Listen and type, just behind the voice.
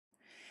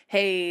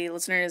Hey,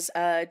 listeners,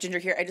 Ginger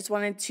here. I just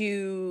wanted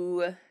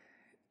to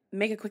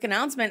make a quick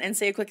announcement and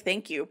say a quick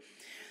thank you.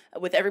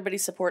 With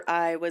everybody's support,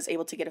 I was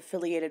able to get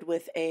affiliated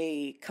with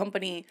a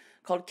company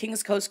called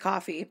King's Coast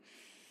Coffee.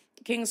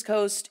 King's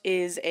Coast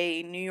is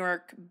a New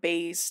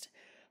York-based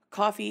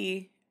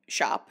coffee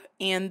shop,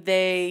 and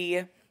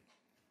they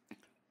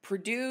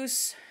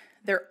produce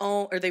their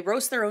own, or they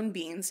roast their own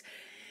beans,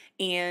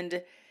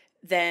 and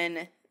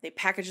then they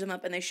package them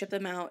up and they ship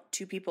them out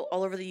to people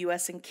all over the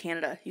US and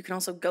Canada. You can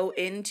also go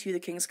into the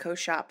King's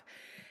Coast shop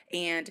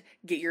and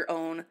get your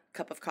own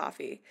cup of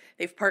coffee.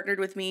 They've partnered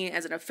with me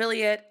as an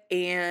affiliate,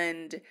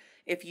 and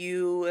if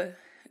you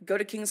go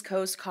to King's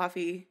Coast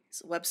Coffee's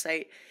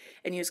website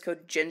and use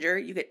code GINGER,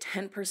 you get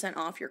 10%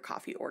 off your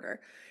coffee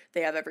order.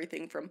 They have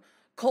everything from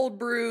cold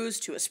brews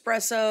to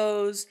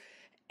espressos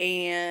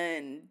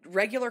and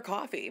regular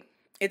coffee.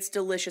 It's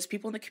delicious.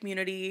 People in the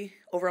community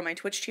over on my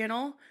Twitch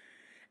channel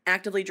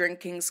actively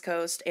drink King's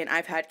Coast, and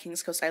I've had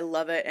King's Coast. I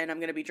love it, and I'm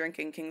going to be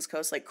drinking King's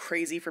Coast like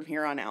crazy from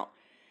here on out.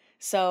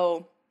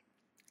 So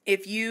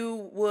if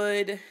you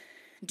would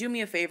do me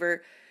a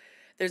favor,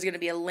 there's going to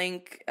be a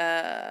link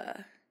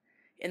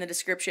in the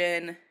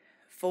description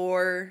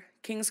for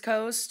King's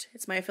Coast.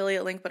 It's my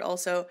affiliate link, but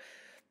also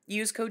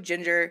use code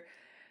GINGER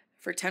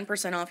for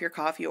 10% off your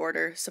coffee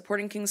order.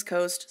 Supporting King's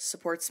Coast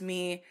supports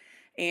me,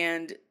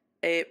 and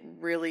it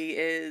really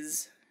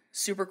is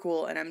super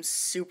cool, and I'm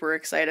super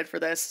excited for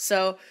this.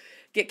 So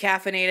get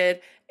caffeinated,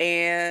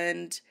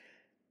 and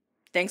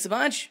thanks a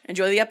bunch.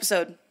 Enjoy the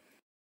episode.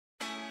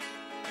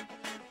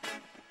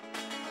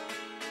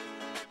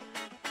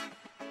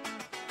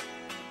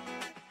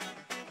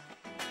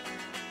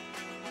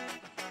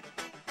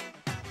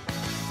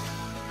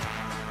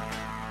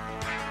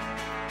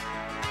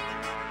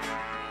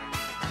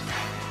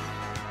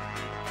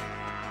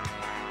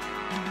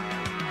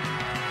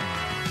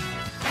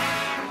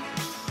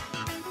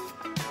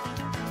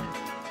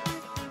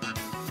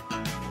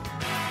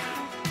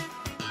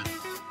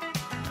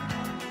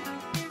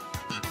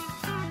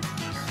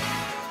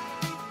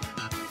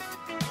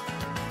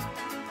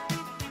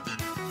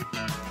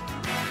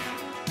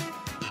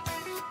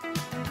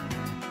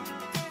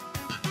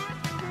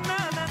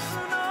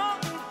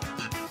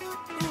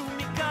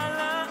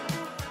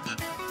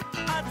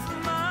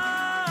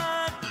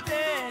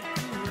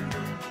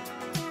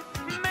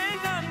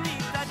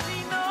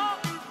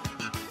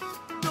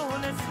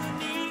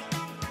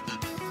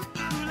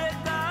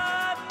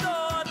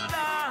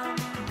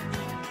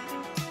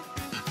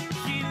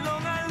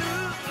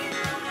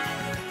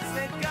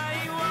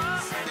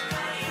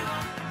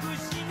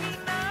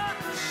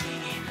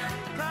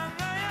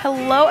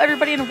 Hello,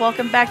 everybody, and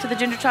welcome back to the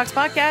GingerTalks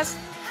podcast.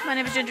 My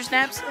name is Ginger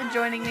Snaps, and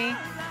joining me,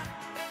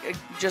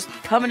 just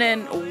coming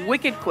in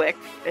wicked quick,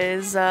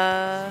 is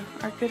our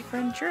good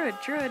friend Druid.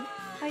 Druid,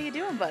 how you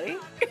doing, buddy?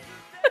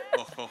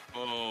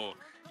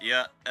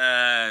 Yeah.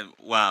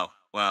 Wow.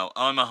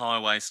 I'm a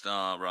highway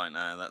star right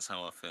now. That's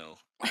how I feel.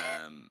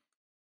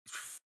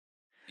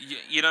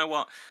 You know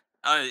what?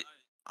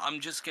 I'm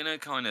just gonna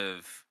kind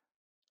of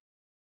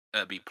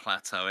be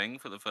plateauing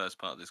for the first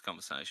part of this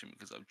conversation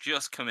because I've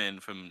just come in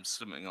from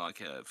something like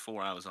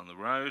 4 hours on the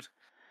road,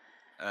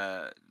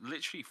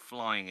 literally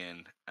flying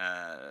in.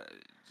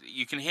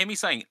 You can hear me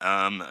saying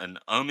and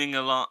umming a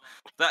lot.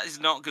 That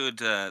is not good.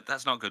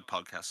 That's not good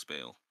podcast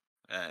spiel.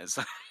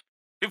 So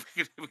if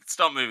we could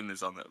start moving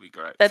this on, that'd be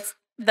great.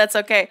 That's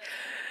okay.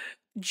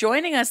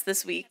 Joining us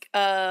this week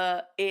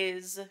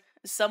is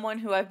someone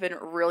who I've been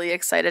really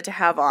excited to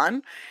have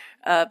on.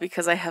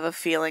 Because I have a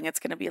feeling it's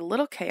going to be a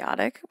little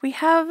chaotic. We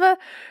have a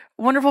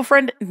wonderful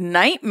friend,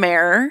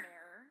 KniteMare.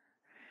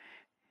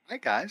 Hi,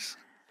 guys.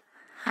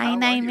 Hi,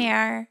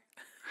 KniteMare.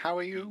 How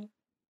are you?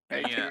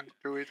 Hey, Yeah.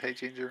 Druid. Hey,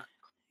 Ginger.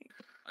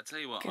 I tell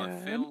you what, Good.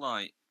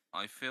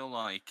 I feel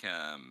like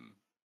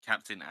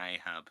Captain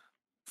Ahab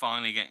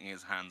finally getting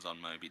his hands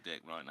on Moby Dick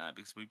right now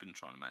because we've been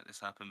trying to make this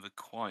happen for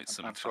quite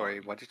some time. I'm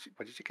sorry. What did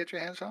you get your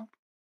hands on?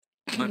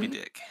 Moby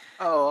Dick.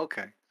 Oh,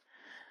 okay.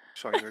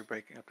 Sorry, you were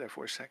breaking up there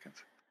for a second.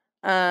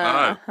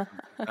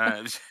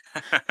 This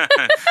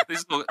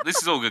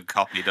is all good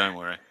copy. Don't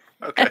worry.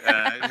 Okay.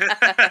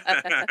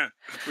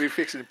 We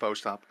fix it in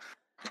post-op.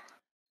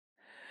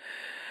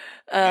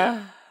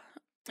 No,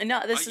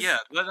 this is... Yeah,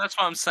 that's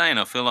what I'm saying.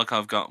 I feel like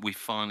we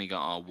finally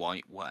got our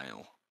white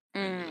whale.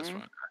 This right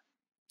now.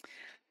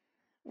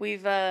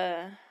 We've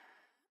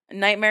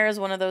KniteMare is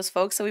one of those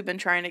folks that we've been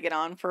trying to get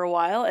on for a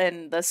while,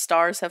 and the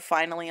stars have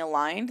finally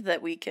aligned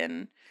that we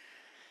can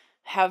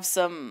have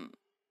some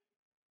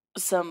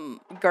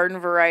garden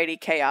variety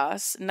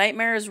chaos.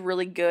 KniteMare is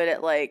really good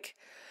at like,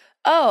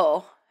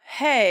 oh,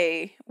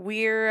 hey,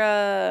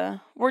 we're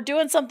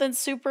doing something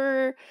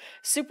super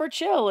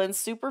chill and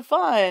super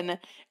fun,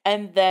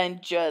 and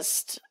then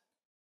just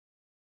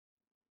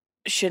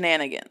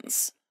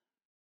shenanigans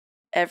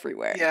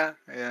everywhere.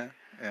 Yeah.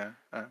 Yeah.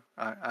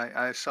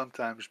 I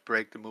sometimes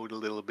break the mood a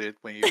little bit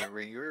when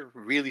you're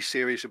really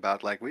serious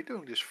about like we're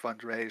doing this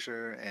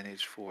fundraiser and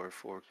it's for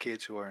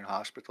kids who are in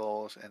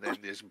hospitals, and then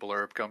this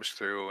blurb comes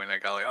through and I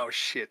go like, oh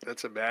shit,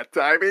 that's a bad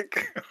timing.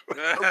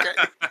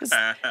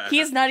 Okay.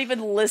 He's not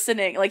even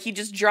listening. Like, he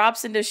just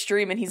drops into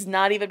stream and he's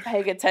not even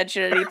paying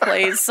attention, and he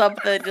plays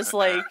something just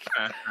like,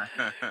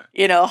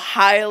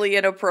 highly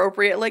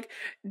inappropriate, like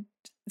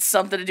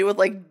something to do with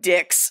like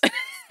dicks.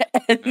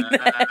 And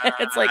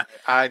it's like,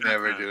 I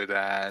never do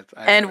that.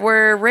 and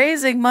we're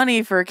raising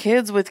money for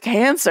kids with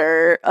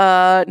cancer.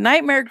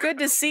 KniteMare, good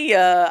to see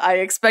ya. I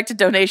expect a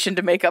donation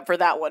to make up for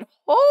that one.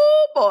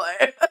 Oh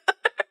boy.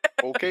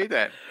 Okay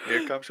then.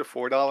 Here comes a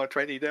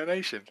 $4.20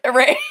 donation.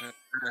 Right.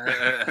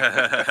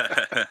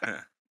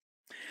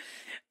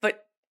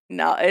 But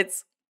no,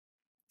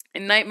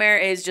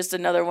 KniteMare is just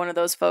another one of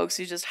those folks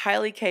who's just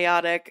highly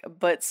chaotic,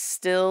 but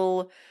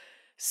still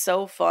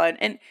so fun.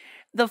 And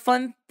the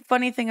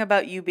funny thing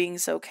about you being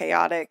so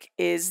chaotic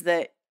is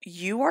that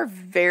you are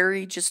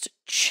very just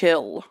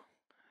chill.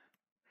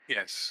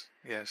 Yes.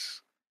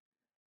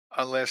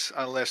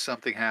 Unless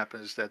something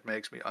happens that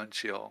makes me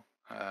unchill.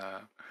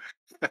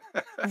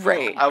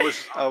 Right. I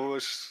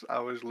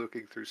was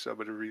looking through some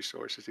of the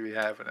resources we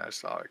have, and I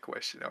saw a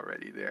question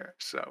already there.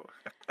 So.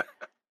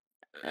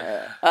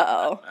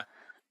 Uh-oh.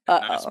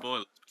 No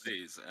spoilers,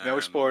 please. No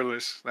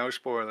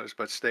spoilers,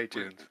 but stay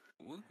tuned.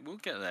 We'll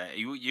get there.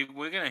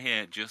 We're going to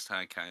hear just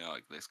how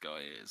chaotic this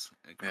guy is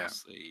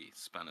across the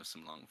span of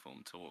some long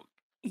form talk.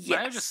 Yes.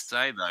 May I just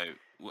say though,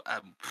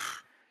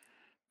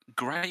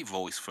 great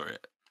voice for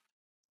it.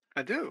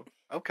 I do.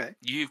 Okay.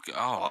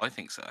 I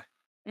think so.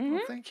 Mm-hmm.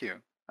 Well, thank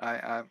you.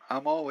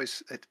 I'm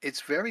always.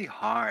 It's very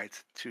hard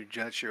to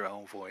judge your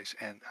own voice,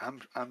 and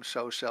I'm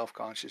so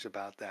self-conscious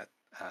about that.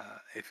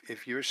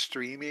 If you're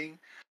streaming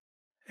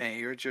and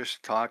you're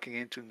just talking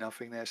into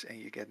nothingness and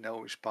you get no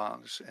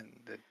response, and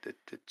the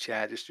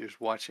chat is just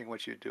watching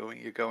what you're doing,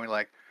 you're going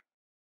like,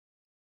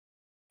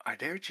 are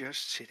they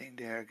just sitting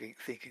there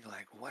thinking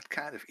like, what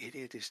kind of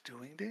idiot is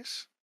doing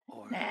this,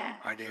 or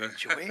are they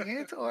enjoying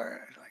it,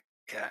 or like,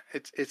 yeah,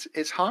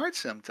 it's hard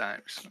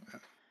sometimes.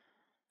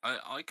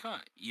 I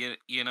can't.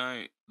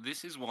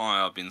 This is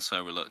why I've been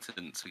so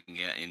reluctant to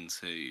get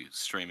into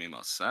streaming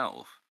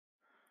myself.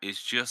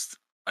 It's just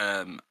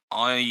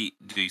I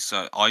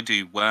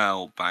do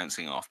well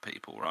bouncing off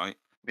people, right?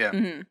 Yeah.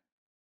 Mm-hmm.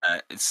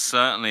 It's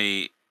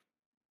certainly,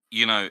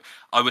 I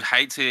would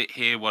hate to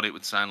hear what it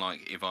would sound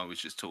like if I was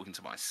just talking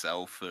to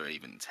myself for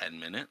even 10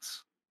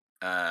 minutes.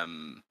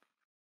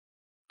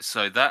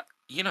 So that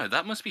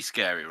that must be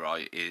scary,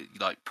 right?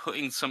 Like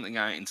putting something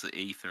out into the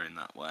ether in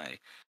that way,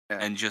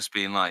 and just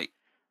being like,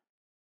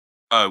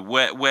 oh,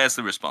 where's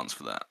the response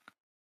for that?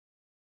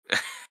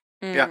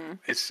 Yeah,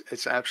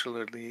 it's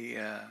absolutely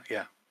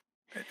yeah,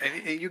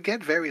 and you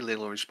get very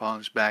little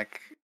response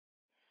back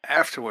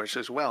afterwards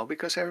as well,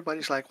 because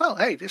everybody's like, well,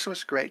 hey, this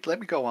was great, let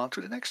me go on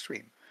to the next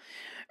stream.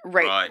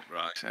 Right.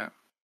 So,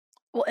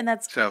 well, and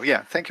so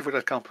yeah, thank you for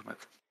that compliment.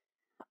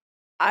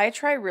 I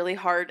try really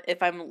hard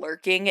if I'm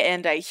lurking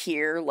and I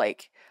hear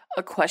like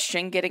a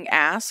question getting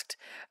asked,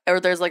 or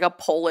there's like a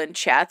poll in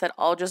chat, that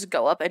I'll just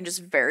go up and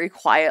just very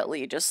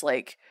quietly just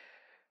like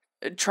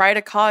try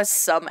to cause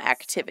some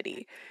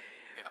activity.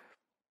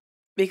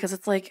 Because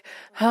it's like,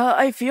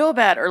 I feel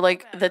bad. Or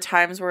like the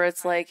times where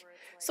it's like,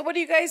 so what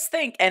do you guys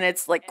think? And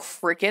it's like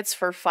crickets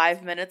for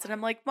 5 minutes, and I'm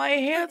like, my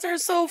hands are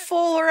so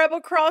full, or I'm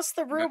across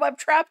the room, I'm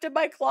trapped in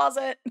my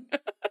closet.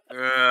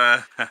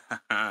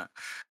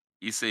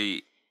 You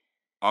see,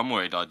 I'm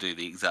worried I do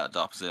the exact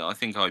opposite. I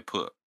think I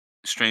put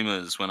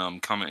streamers, when I'm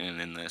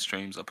commenting in their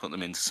streams, I put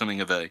them into something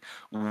of a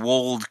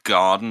walled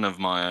garden of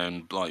my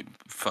own, like,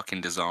 fucking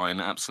design.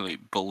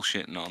 Absolute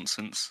bullshit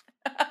nonsense.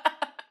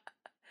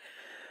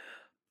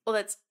 Well,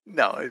 that's...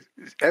 No,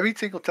 every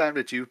single time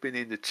that you've been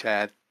in the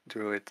chat,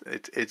 Druid,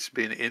 it's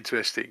been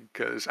interesting,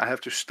 because I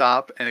have to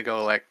stop and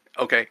go like,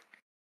 okay,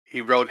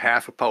 he wrote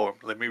half a poem.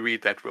 Let me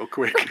read that real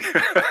quick.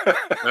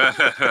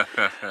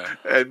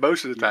 And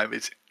most of the time,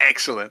 it's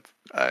excellent.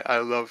 I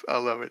love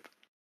it.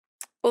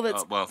 Well,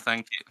 that's... well,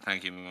 thank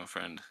you, my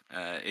friend.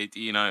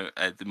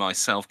 My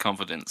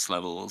self-confidence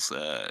levels,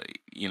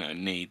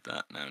 need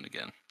that now and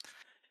again.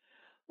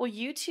 Well,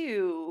 you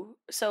two,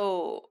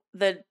 so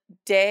the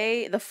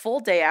full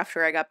day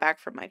after I got back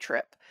from my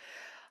trip,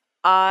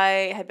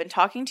 I had been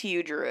talking to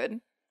you, Druid.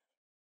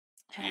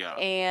 Yeah.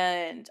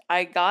 And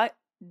I got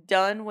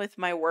done with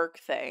my work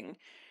thing,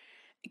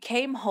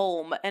 came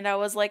home, and I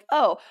was like,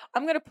 oh,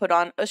 I'm going to put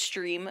on a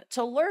stream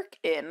to lurk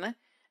in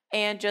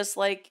and just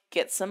like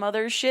get some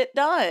other shit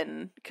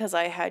done, because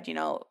I had,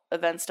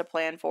 events to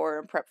plan for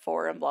and prep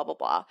for and blah, blah,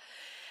 blah.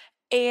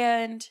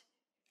 And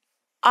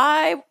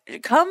I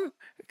come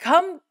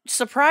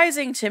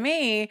surprising to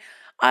me,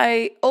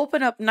 I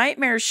open up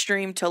KniteMare's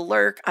stream to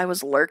lurk. I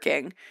was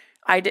lurking.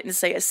 I didn't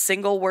say a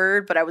single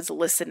word, but I was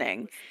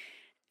listening.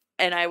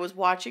 And I was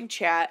watching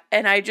chat,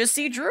 and I just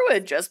see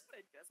Druid just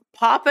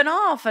popping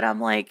off, and I'm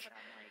like,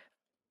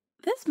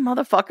 this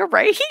motherfucker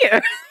right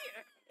here.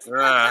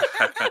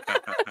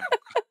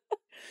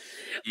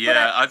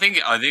 Yeah, I think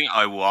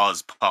I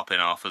was popping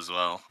off as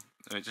well.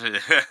 Which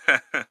that's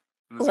a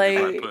good way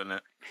of Like, putting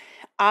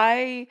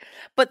it.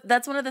 but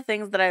that's one of the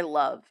things that I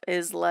love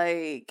is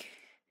like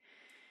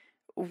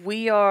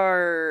we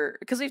are,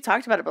 because we've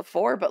talked about it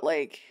before, but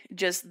like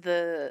just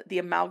the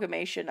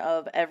amalgamation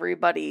of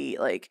everybody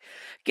like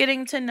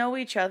getting to know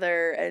each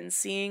other and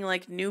seeing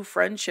like new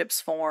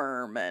friendships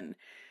form and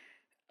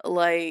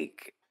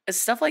like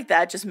stuff like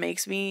that just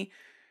makes me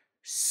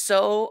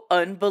so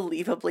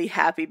unbelievably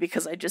happy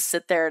because I just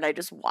sit there and I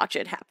just watch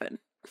it happen.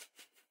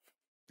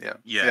 Yeah,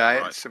 Yeah, yeah,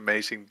 right. it's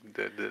amazing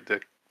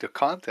the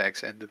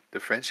context and the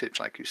friendships,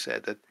 like you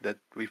said, that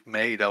we've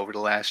made over the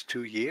last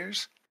 2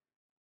 years.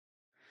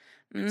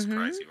 It's Mm-hmm.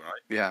 crazy,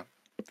 right? Yeah,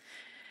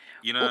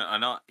 Well,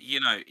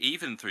 And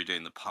even through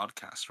doing the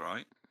podcast,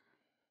 right?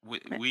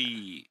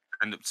 We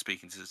end up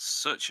speaking to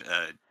such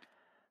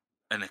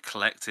an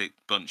eclectic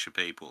bunch of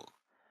people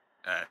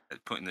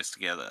putting this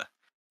together.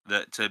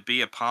 That to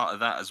be a part of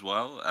that as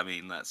well, I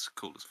mean, that's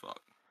cool as fuck.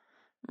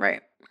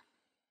 right.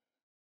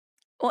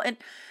 Well, and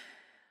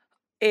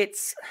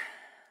it's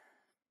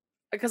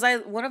because I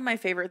one of my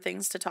favorite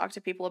things to talk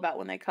to people about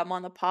when they come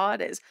on the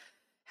pod is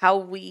how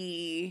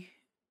we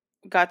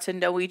got to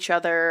know each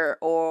other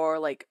or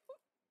like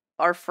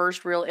our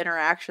first real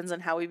interactions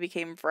and how we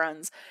became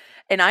friends.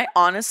 And I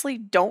honestly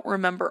don't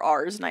remember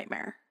ours,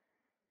 KniteMare.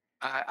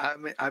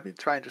 I've been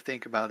trying to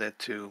think about that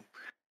too.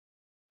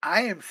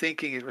 I am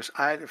thinking it was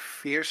either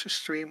Fierce's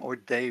stream or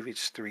David's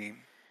stream.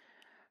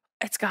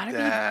 It's got to be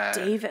That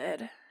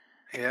David.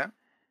 Yeah,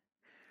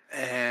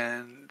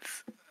 and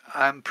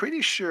I'm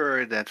pretty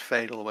sure that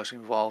Fatal was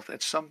involved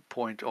at some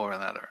point or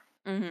another.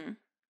 Mm-hmm.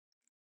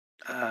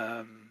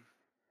 Um,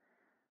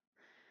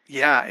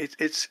 yeah,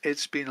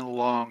 it's been a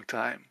long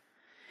time.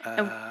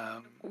 And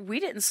Um, we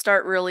didn't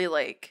start really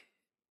like,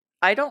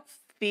 I don't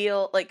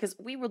feel like, because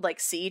we would like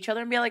see each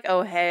other and be like,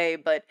 oh, hey,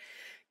 but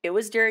it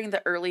was during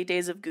the early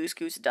days of Goose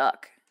Goose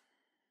Duck.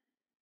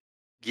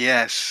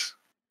 yes,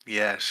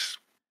 yes.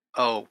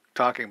 Oh,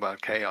 talking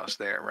about chaos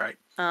there, right?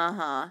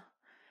 Uh-huh.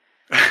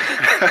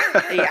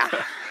 Yeah.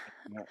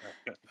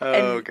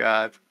 Oh And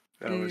God,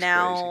 that was crazy.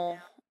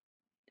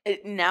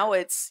 now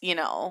it's,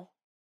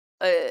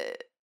 uh,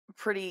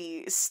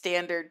 pretty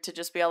standard to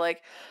just be all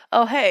like,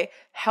 oh, hey,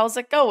 how's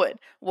it going?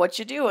 What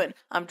you doing?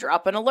 I'm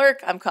dropping a lurk.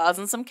 I'm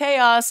causing some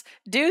chaos.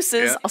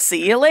 Deuces. Yeah. I'll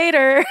see you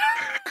later.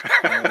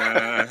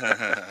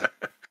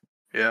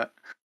 Yeah.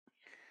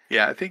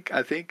 Yeah, I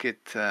think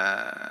it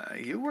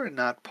you were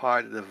not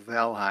part of the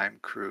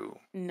Valheim crew.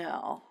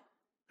 No.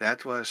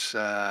 That was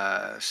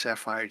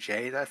Sapphire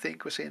Jade, I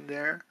think, was in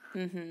there.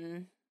 Mm-hmm.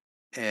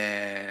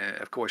 And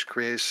of course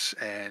Chris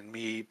and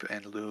Meep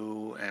and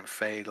Lou and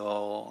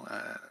Fatal,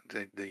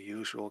 the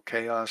usual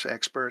chaos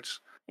experts.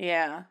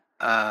 Yeah.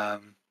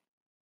 Um,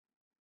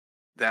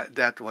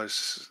 that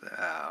was,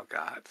 oh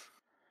God.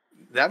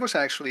 That was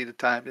actually the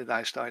time that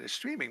I started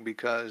streaming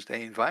because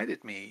they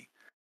invited me,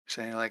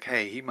 saying like,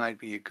 "Hey, he might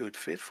be a good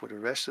fit for the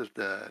rest of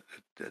the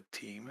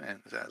team," and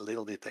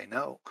little did they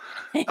know.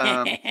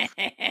 Um,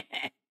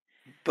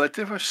 but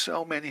there were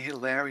so many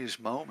hilarious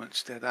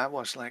moments that I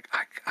was like,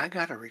 I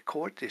gotta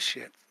record this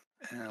shit.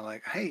 And I'm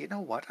like, hey, you know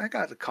what? I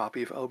got a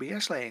copy of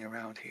OBS laying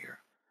around here.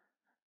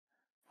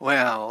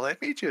 Well,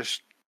 let me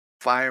just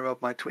fire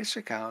up my Twitch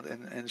account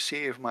and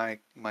see if my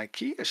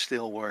key is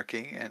still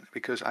working. And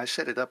because I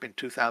set it up in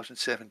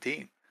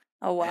 2017.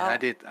 Oh, And I wow.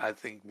 did, I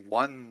think,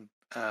 one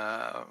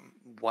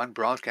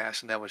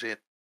broadcast, and that was it.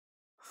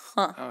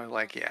 Huh. I was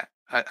like, yeah.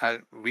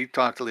 We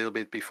talked a little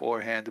bit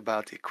beforehand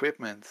about the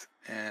equipment,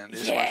 and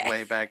this was Yeah.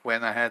 way back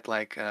when I had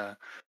like an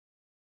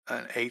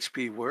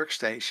HP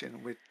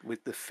workstation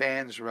with the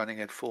fans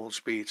running at full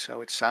speed, so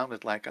it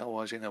sounded like I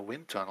was in a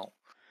wind tunnel.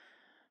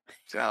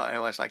 So I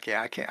was like,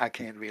 yeah, I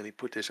can't really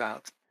put this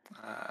out.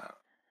 Uh,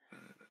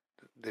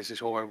 this is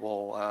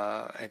horrible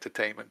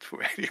entertainment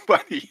for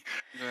anybody.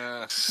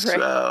 Yeah. Right.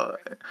 So,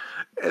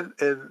 and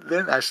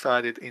then I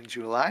started in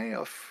July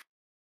of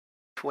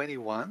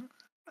 21.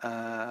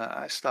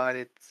 I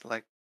started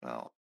like,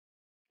 well,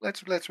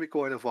 let's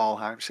record a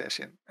Valheim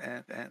session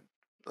and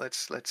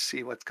let's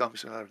see what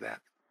comes out of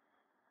that.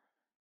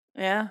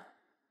 Yeah.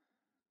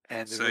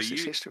 And the So rest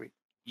is history.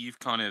 you've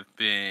kind of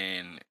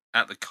been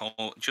at the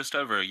call just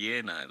over a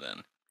year now,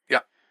 then.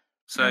 Yeah.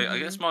 So I Mm-hmm.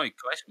 guess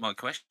my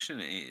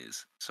question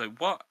is, so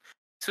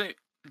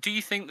do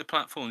you think the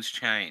platform's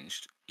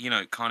changed?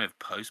 Kind of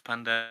post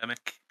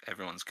pandemic,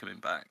 everyone's coming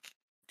back.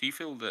 Do you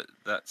feel that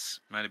that's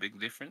made a big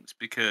difference?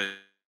 Because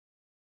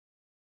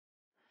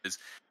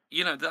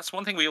that's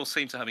one thing we all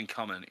seem to have in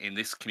common in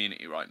this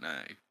community right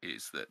now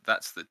is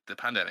that's the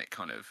pandemic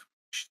kind of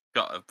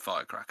got a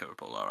firecracker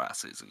up all our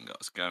asses and got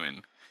us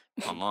going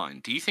online.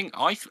 Do you think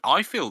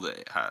I feel that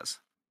it has?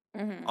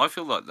 Mm-hmm. I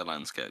feel like the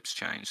landscape's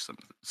changed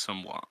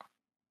somewhat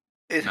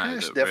It now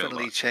has that real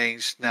definitely life.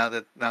 changed now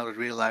that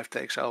real life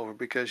takes over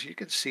because you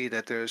can see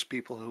that there's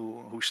people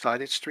who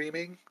started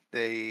streaming.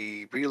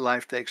 They real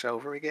life takes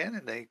over again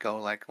and they go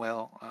like,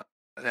 well,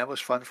 that was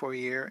fun for a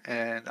year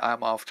and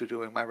I'm off to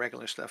doing my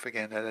regular stuff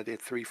again that I did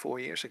 3-4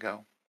 years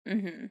ago.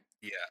 Mm-hmm.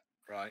 Yeah,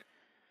 right.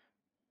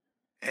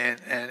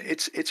 and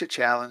it's a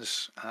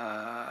challenge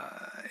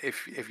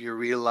if your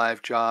real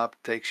life job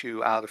takes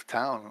you out of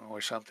town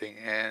or something,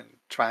 and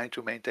trying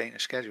to maintain a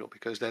schedule,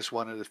 because that's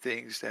one of the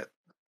things that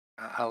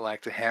I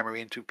like to hammer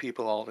into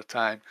people all the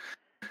time,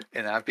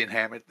 and I've been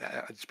hammered.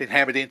 It's been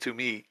hammered into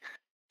me.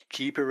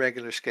 Keep a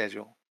regular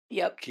schedule.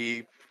 Yep.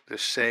 Keep the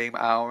same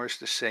hours,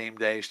 the same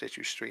days that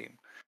you stream,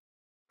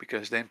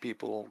 because then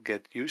people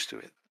get used to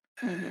it.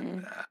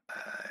 And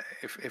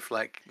Mm-hmm. if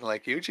like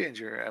you,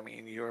 Ginger, I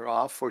mean, you're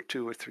off for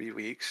 2 or 3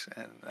 weeks,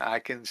 and I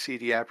can see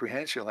the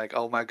apprehension, like,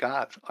 oh my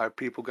God, are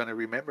people going to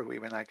remember me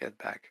when I get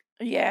back?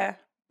 Yeah.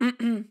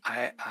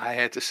 I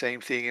had the same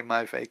thing in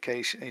my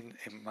vacation,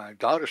 in my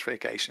daughter's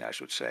vacation, I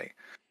should say.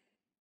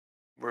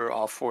 We're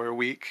off for a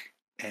week,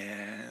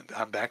 and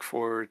I'm back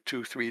for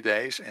 2, 3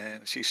 days,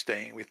 and she's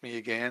staying with me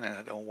again, and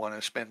I don't want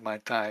to spend my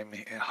time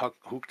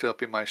hooked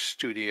up in my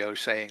studio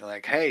saying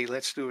like, hey,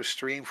 let's do a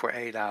stream for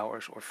 8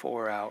 hours or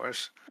 4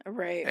 hours,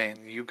 Right.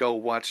 and you go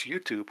watch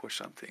YouTube or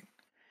something.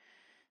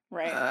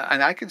 Right.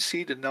 And I can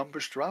see the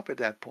numbers drop at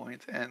that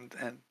point. And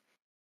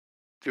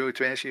to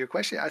answer your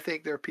question, I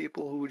think there are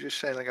people who just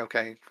say like,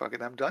 okay, fuck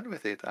it, I'm done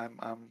with it. I'm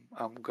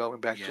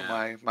going back to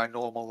Yeah. my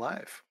normal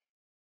life.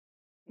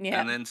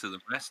 Yeah. And then to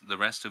the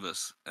rest of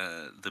us,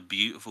 the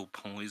beautiful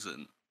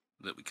poison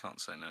that we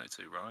can't say no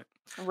to, right?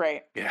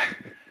 Right. Yeah.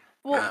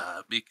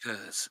 Well,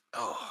 Because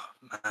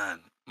man,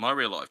 my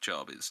real life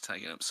job is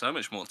taking up so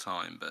much more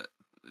time, but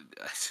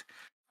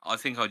I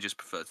think I just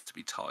prefer to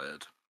be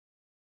tired.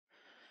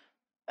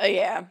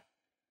 yeah.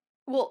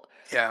 Well,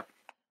 Yeah.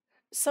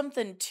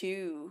 something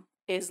too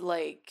is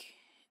like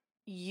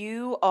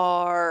you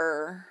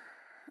are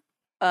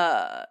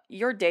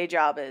your day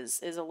job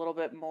is a little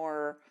bit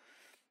more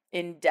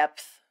in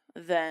depth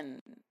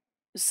than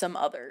some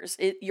others.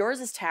 Yours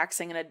is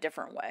taxing in a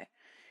different way.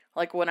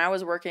 Like when I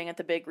was working at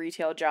the big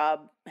retail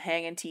job,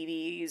 hanging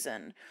TVs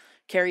and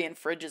carrying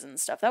fridges and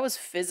stuff, that was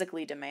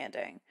physically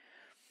demanding.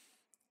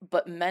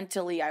 But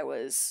mentally I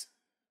was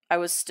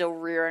still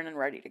rearing and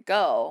ready to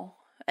go,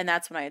 and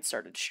that's when I had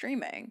started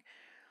streaming.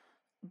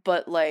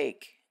 But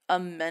like a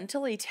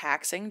mentally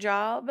taxing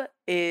job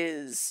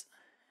is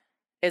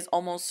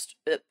almost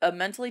a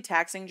mentally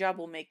taxing job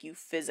will make you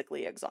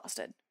physically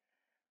exhausted.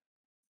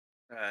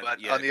 But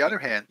Yeah, on the other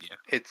hand,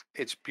 yeah,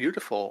 it's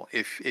beautiful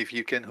if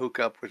you can hook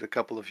up with a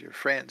couple of your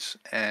friends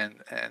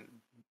and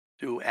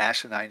do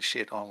asinine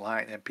shit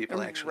online, and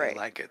people actually Right.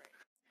 like it.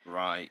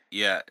 right.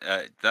 Yeah,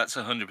 that's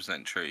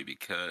 100% true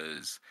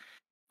because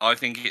I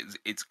think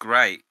it's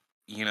great.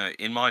 You know,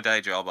 in my day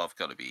job, I've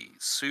got to be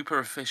super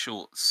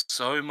official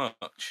so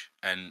much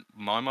and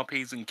mind my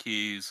p's and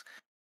q's.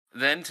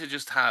 Then to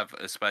just have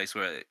a space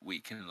where we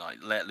can like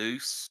let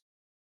loose.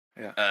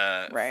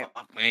 Yeah. Right.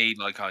 Fuck me,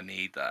 like I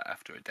need that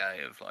after a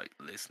day of like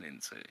listening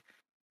to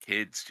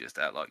kids just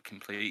out like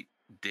complete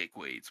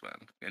dickweeds,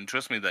 man. And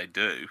trust me, they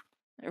do.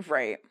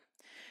 Right.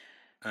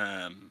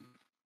 Um,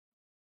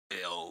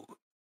 it'll,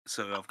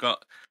 so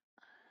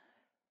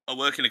I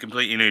work in a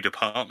completely new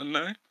department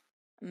now,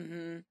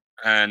 Mhm.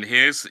 and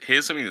here's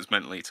something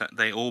that's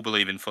they all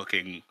believe in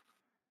fucking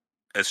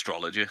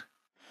astrology.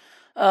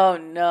 Oh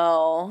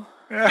no.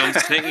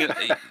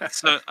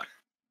 So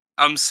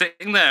I'm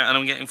sitting there and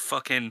I'm getting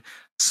fucking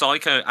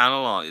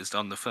psychoanalyzed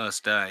on the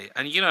first day,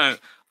 and you know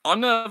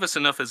I'm nervous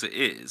enough as it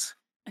is,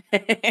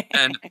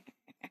 and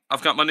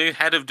I've got my new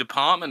head of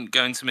department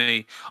going to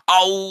me,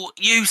 "Oh,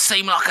 you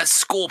seem like a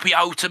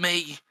Scorpio to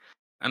me."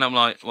 And I'm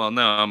like, "Well,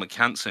 no, I'm a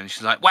Cancer." And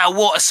she's like, "Well,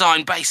 water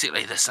sign,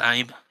 basically the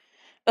same."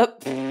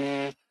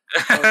 Pfft.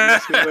 Oh,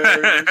 that's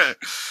hilarious.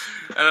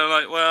 And I'm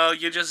like, "Well,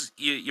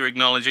 you're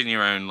acknowledging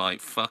your own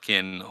like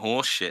fucking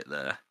horse shit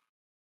there."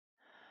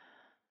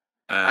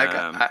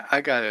 Um, I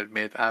gotta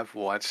admit, I've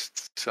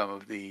watched some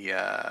of the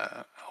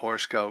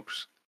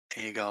horoscopes,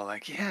 and you go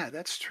like, yeah,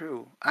 that's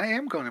true. I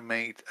am gonna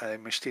meet a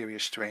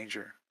mysterious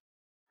stranger.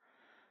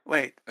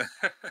 Wait,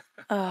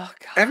 Oh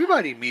god.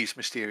 everybody meets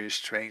mysterious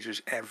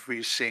strangers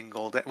every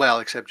single day. Well,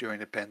 except during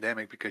the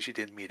pandemic because you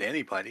didn't meet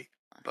anybody.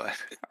 But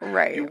you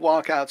Right.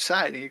 walk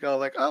outside and you go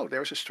like, oh,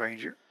 there's a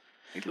stranger.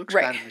 He looks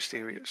Right. kind of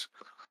mysterious.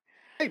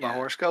 Hey, my yeah,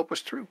 horoscope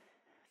was true.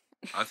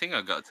 I think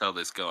I've got to tell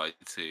this guy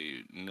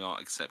to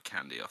not accept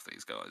candy off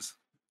these guys.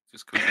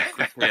 Just quick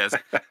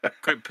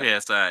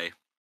PSA.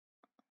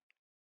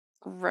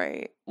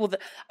 Right. Well,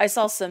 I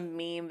saw some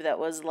meme that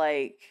was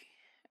like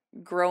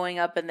growing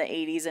up in the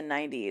 80s and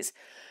 90s.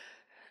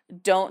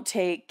 Don't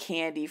take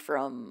candy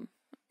from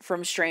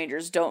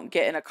strangers. Don't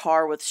get in a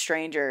car with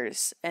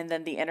strangers. And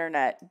then the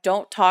internet.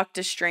 Don't talk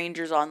to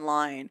strangers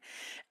online.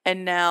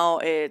 And now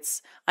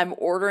it's I'm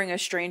ordering a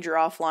stranger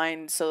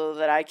offline so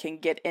that I can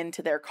get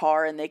into their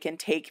car and they can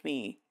take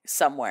me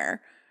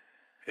somewhere.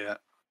 Yeah.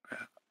 Yeah.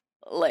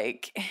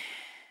 Like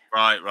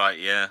Right,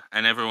 yeah.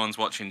 And everyone's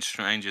watching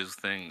Strangers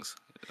Things.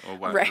 Or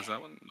what right. was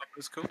that one? What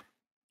was it called?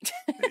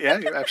 Yeah,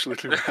 you're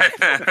absolutely right.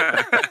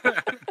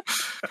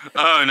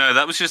 Oh no,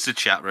 that was just a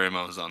chat room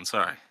I was on.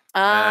 Sorry.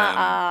 Ah, Um,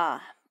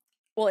 ah.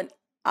 Well, and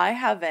I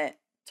haven't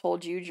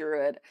told you,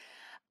 Druid.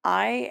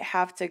 I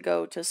have to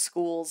go to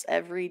schools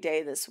every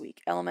day this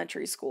week,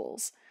 elementary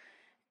schools.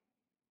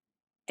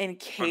 in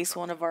case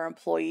one of our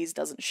employees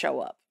doesn't show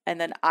up, and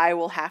then I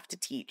will have to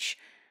teach.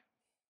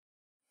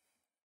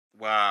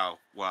 Wow.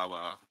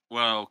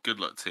 Well, good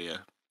luck to you.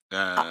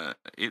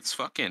 It's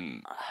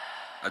fucking.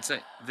 I'd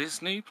say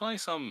this new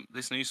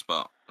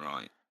spot,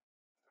 right,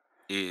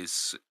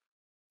 is.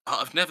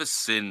 I've never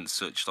seen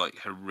such like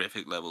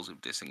horrific levels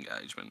of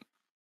disengagement,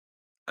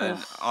 and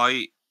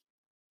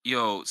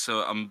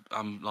so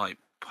I'm like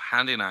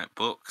handing out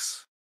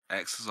books,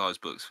 exercise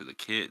books for the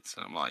kids,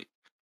 and I'm like,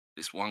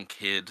 this one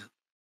kid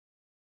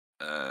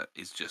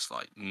is just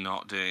like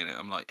not doing it.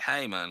 I'm like,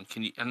 hey man,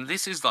 can you? And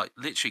this is like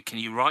literally, can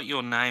you write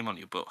your name on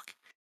your book?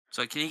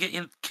 So can you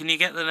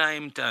get the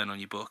name down on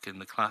your book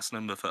and the class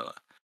number, fella?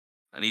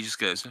 And he just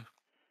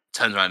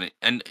turns around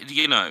and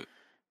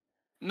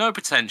no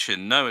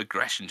pretension, no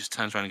aggression, just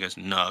turns around and goes,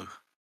 no.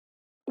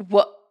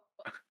 What?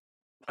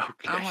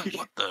 Okay. I'm like,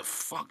 what the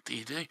fuck do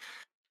you do?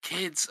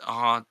 Kids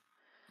are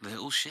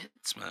little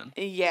shits, man.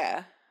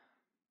 Yeah.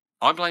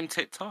 I blame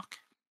TikTok.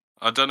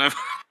 I don't know.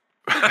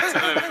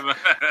 God.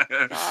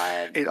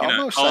 It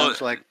almost sounds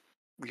like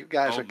you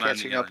guys are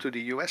catching up to the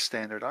US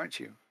standard,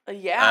 aren't you?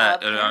 Yeah,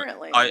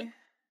 apparently.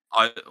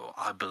 I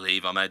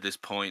believe I made this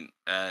point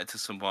to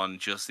someone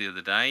just the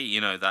other day. You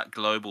know, that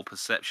global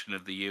perception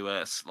of the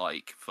US,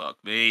 like, fuck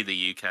me,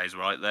 the UK's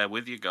right there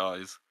with you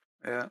guys.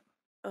 Yeah.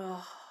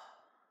 Oh.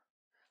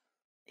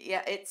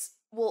 Yeah,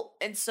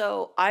 and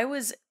so I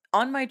was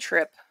on my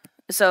trip.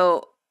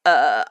 So,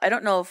 I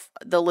don't know if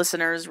the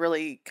listeners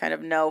really kind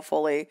of know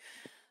fully,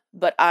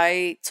 but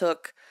I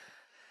took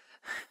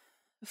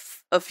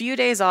a few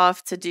days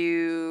off to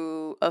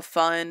do a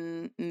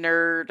fun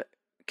nerd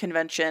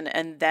convention,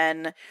 and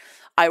then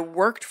I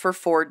worked for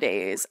 4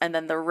 days, and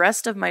then the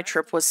rest of my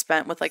trip was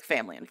spent with like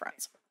family and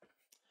friends.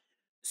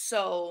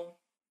 So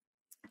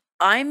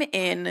I'm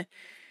in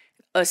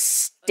a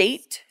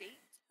state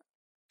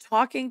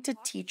talking to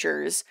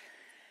teachers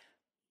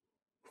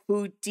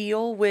who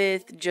deal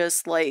with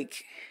just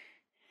like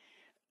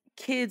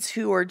kids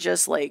who are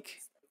just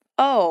like,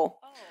 oh,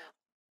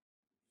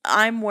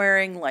 I'm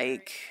wearing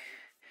like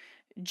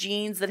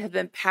jeans that have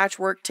been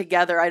patchworked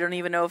together. I don't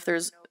even know if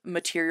there's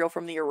material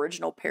from the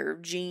original pair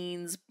of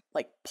jeans,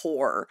 like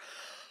poor,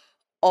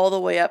 all the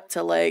way up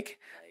to like,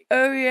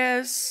 oh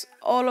yes,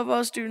 all of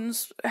our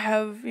students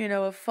have, a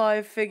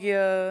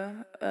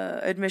 5-figure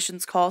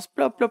admissions cost,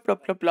 blah blah blah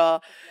blah blah.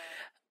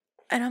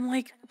 And I'm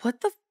like,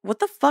 what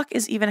the fuck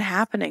is even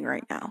happening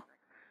right now?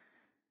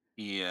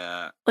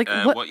 Yeah. Like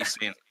what you're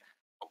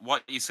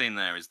seeing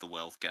there is the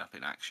wealth gap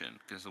in action,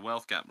 because the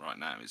wealth gap right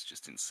now is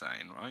just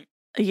insane, right?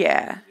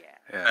 Yeah.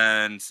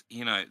 And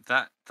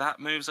that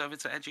moves over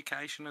to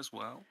education as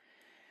well.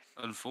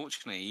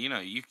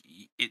 Unfortunately,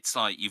 it's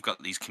like you've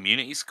got these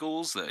community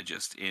schools that are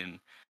just in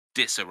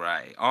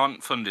disarray,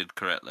 aren't funded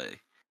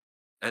correctly.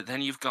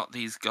 Then you've got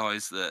these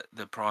guys that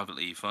they're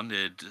privately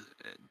funded,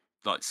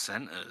 like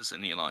centers,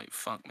 and you're like,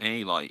 fuck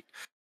me, like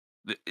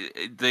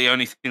the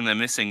only thing they're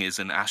missing is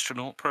an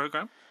astronaut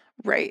program.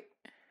 Right.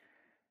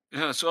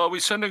 Yeah, so are we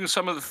sending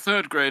some of the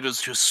third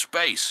graders to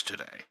space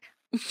today?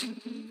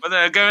 Well,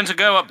 they're going to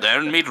go up there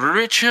and meet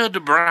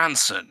Richard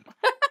Branson.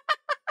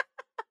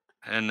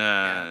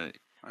 And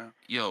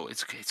yo,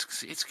 it's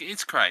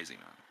crazy,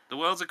 man. The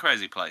world's a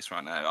crazy place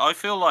right now. I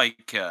feel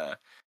like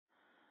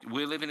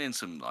we're living in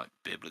some like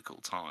biblical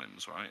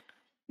times, right?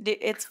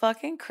 It's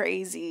fucking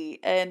crazy.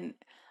 And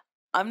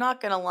I'm not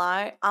gonna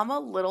lie, I'm a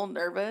little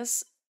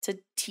nervous to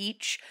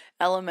teach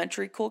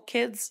elementary school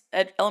kids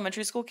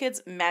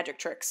magic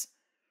tricks.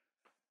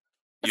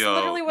 That's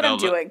literally what I'm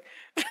doing.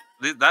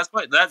 That's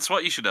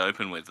what you should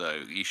open with,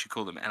 though. You should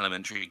call them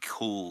elementary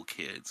cool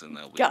kids, and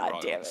they'll be God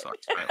right damn on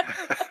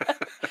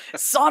it. the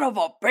Son of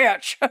a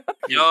bitch.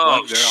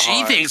 Yo,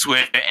 she thinks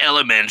we're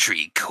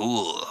elementary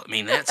cool. I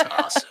mean, that's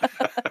awesome.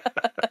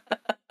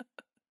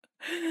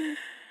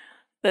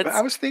 But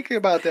I was thinking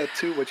about that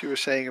too, what you were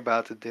saying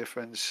about the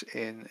difference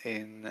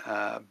in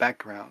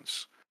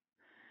backgrounds.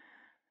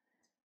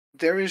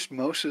 There is,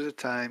 most of the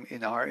time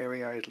in our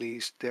area at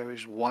least, there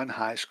is one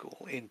high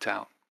school in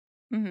town.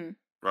 Mm-hmm.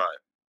 Right.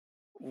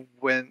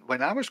 When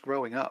I was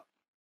growing up,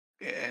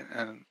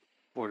 and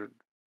for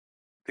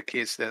the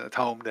kids that at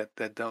home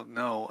that don't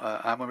know,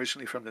 I'm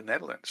originally from the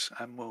Netherlands.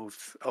 I moved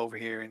over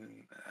here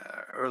in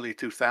early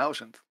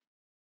 2000,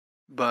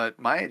 but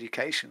my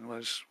education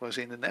was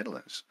in the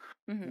Netherlands.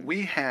 Mm-hmm.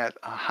 We had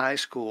a high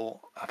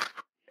school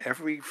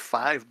every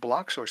 5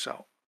 blocks or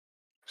so.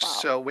 Wow.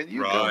 So when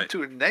you go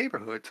into a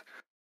neighborhood,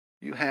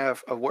 you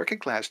have a working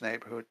class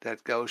neighborhood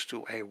that goes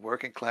to a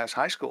working class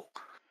high school.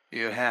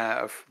 You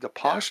have the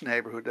posh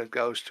neighborhood that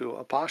goes to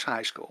a posh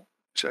high school.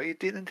 So you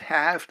didn't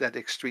have that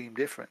extreme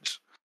difference.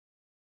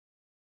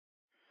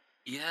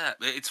 Yeah,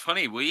 it's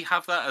funny. We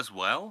have that as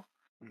well,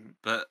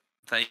 but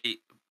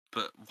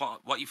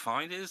what you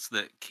find is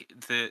that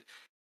the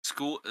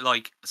school,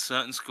 like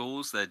certain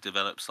schools, there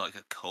develops like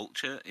a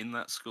culture in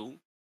that school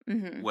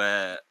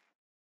where.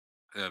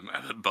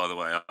 By the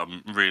way,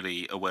 I'm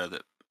really aware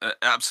that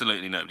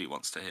absolutely nobody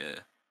wants to hear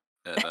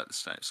about the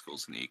state of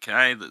schools in the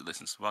UK that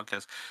listens to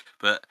podcasts,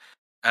 but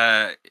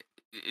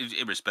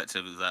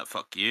irrespective of that,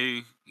 fuck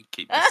you.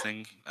 Keep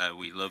listening.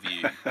 We love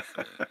you.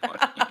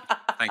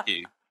 Thank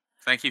you.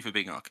 Thank you for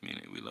being our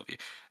community. We love you.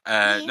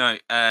 No,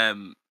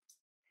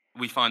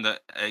 we find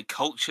that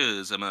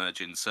cultures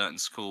emerge in certain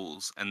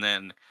schools, and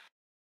then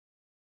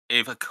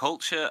if a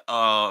culture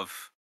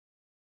of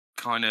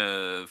kind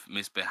of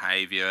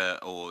misbehavior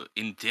or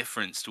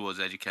indifference towards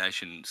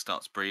education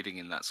starts breeding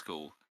in that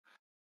school,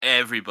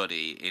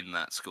 everybody in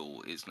that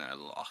school is now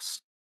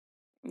lost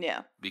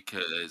Yeah.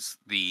 because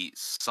the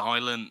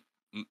silent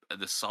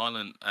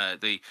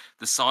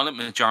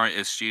majority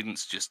of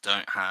students just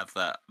don't have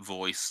that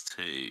voice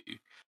to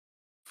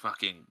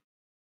fucking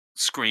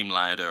scream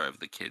louder over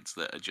the kids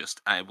that are just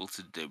able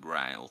to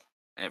derail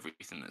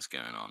everything that's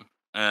going on.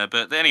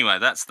 But anyway,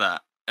 that's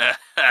that.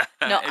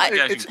 No,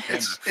 Education.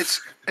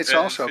 It's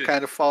also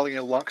kind of falling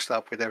in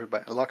lockstep with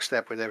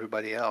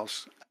everybody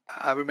else.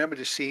 I remember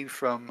the scene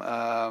from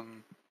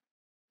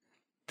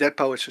Dead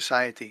Poets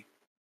Society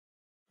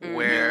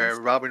where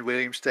Robin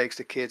Williams takes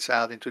the kids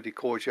out into the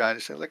courtyard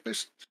and says, like,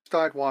 let's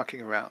start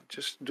walking around.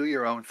 Just do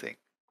your own thing.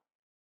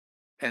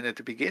 And at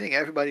the beginning,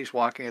 everybody's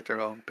walking at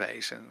their own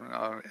pace, and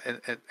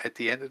at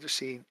the end of the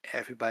scene,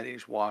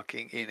 everybody's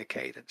walking in a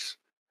cadence.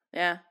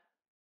 Yeah.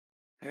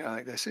 Yeah,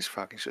 like this is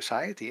fucking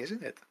society,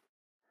 isn't it?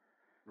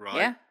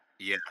 Right.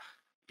 Yeah.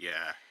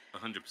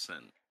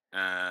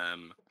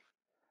 100%.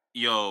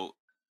 Yo,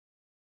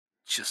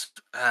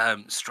 just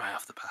stray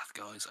off the path,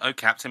 guys. Oh,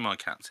 Captain, my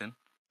Captain.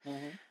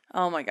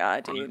 Oh my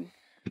god, dude.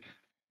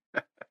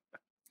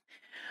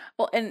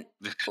 Well, and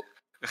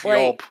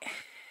like,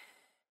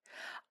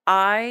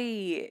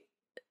 I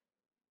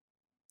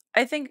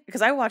think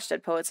because I watched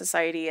Dead Poet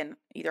Society in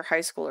either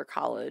high school or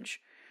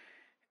college,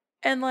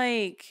 and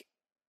like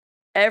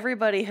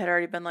everybody had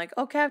already been like,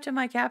 "Oh, Captain,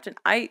 my Captain."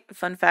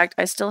 Fun fact,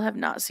 I still have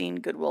not seen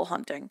Good Will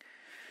Hunting.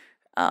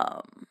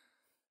 I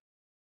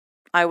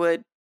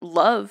would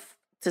love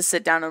to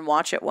sit down and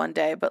watch it one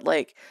day, but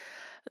like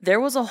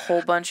there was a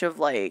whole bunch of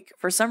like,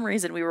 for some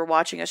reason we were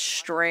watching a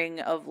string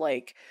of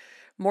like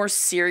more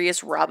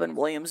serious Robin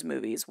Williams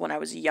movies when I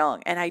was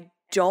young, and I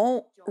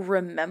don't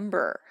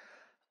remember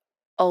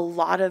a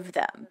lot of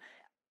them.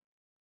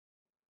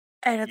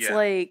 And it's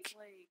like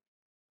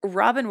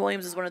Robin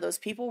Williams is one of those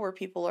people where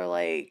people are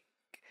like,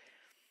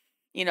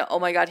 you know, oh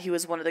my god, he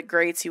was one of the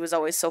greats. He was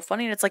always so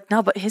funny, and it's like,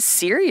 no, but his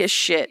serious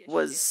shit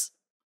was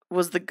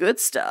the good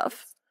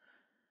stuff.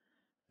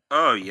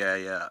 Oh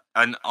yeah.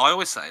 And I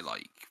always say,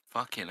 like,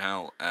 fucking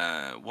hell.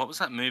 What was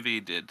that movie he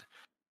did?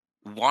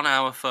 1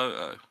 Hour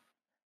Photo.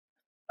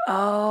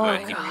 Oh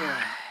Where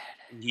god.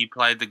 he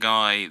played the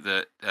guy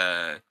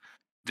that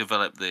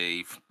developed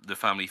the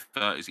family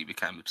photos. He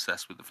became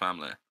obsessed with the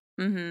family.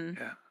 Mm-hmm.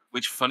 Yeah.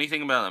 Which, funny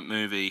thing about that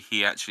movie,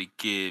 he actually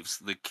gives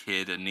the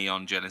kid a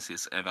Neon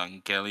Genesis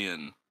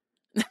Evangelion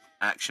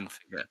action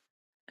figure.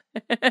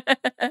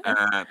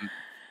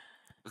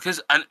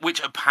 Because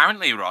which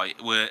apparently, right,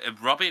 where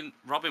Robin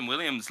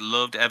Williams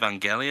loved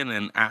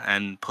Evangelion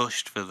and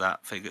pushed for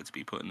that figure to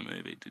be put in the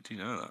movie. Did you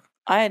know that?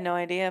 I had no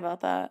idea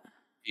about that.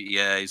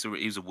 Yeah, he's a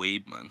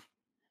weeb, man.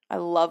 I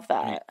love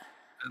that.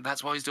 And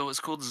that's why his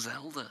daughter's called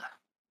Zelda.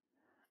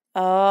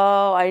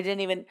 Oh, I didn't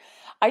even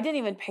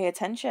pay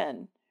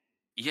attention.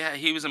 Yeah,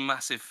 he was a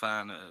massive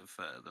fan of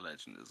The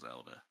Legend of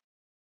Zelda.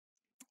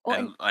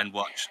 Well, and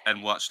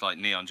watched like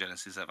Neon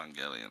Genesis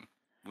Evangelion,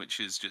 which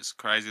is just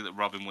crazy that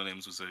Robin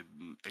Williams was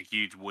a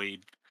huge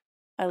weeb.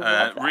 I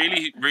love that.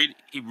 Really,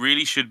 he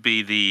really should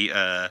be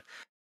the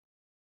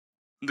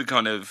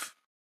kind of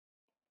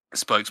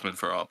spokesman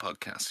for our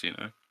podcast, you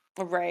know.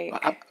 Right.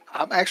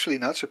 I'm actually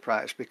not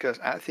surprised because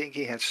I think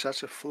he had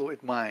such a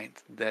fluid mind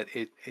that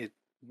it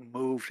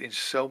moved in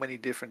so many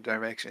different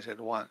directions at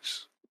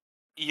once.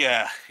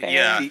 Yeah,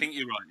 I think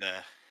you're right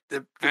there.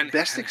 The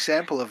best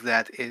example of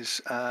that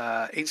is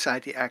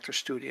inside the actor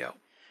studio.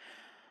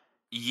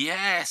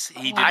 Yes,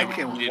 he did. I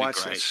can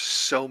watch that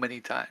so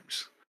many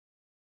times.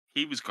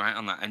 He was great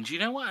on that. And do you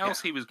know what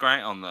else he was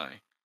great on though?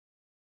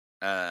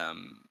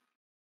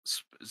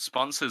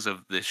 Sponsors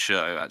of this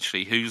show,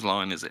 actually. Whose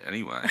line is it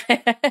anyway?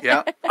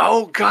 Yeah.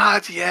 Oh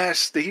God,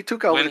 yes. He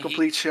took over the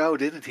complete show,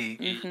 didn't he?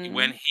 Mm-hmm.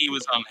 When he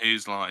was on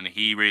Whose Line,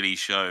 he really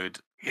showed.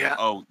 Yeah.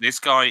 Oh, this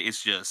guy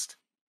is just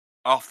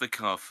off the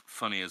cuff,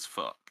 funny as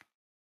fuck.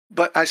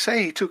 But I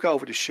say he took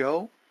over the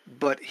show,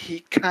 but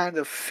he kind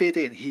of fit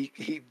in.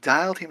 He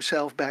dialed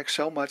himself back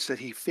so much that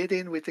he fit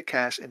in with the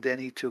cast, and then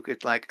he took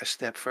it like a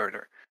step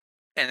further,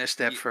 and a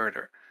step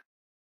further.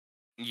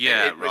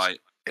 Yeah, it right.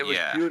 It was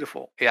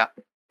beautiful. Yeah,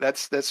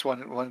 that's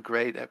one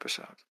great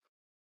episode.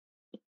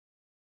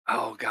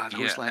 Oh God,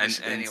 whose line is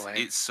it anyway?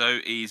 It's so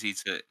easy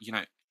to, you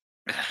know,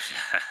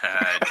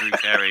 Drew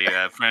Carey,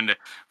 friend of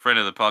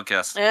the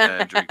podcast,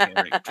 Drew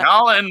Carey,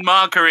 Colin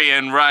Mockery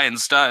and Ryan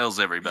Stiles,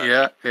 everybody.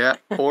 Yeah.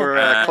 Or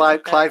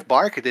Clive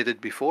Barker did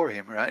it before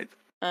him, right?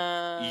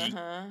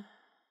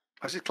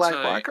 Was it Clive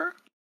Barker?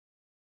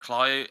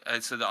 Clive.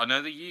 So I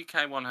know the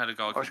UK one had a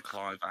guy called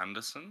Clive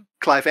Anderson.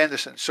 Clive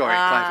Anderson, sorry,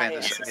 Clive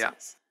Anderson. Yes. Yeah,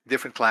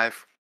 different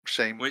Clive.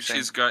 Same. Which same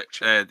is great.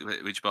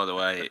 Which, by the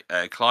way,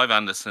 Clive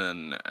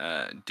Anderson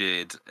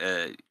did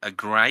a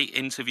great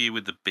interview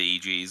with the Bee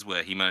Gees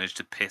where he managed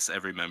to piss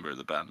every member of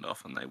the band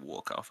off and they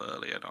walk off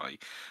early. And I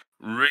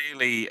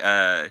really,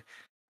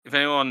 if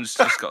anyone's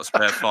just got a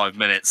spare 5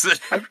 minutes,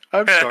 I'm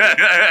sorry.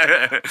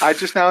 I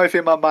just now have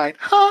in my mind,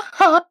 ha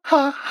ha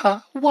ha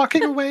ha,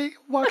 walking away.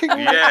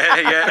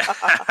 yeah,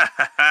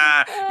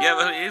 yeah,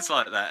 well, it is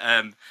like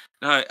that.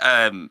 No,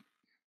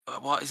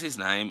 what is his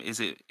name? Is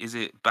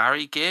it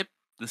Barry Gibb,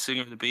 the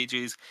singer of the Bee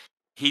Gees?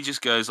 He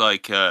just goes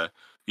like,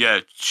 "Yeah,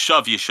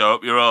 shove your show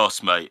up your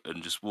arse, mate,"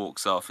 and just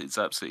walks off. It's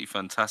absolutely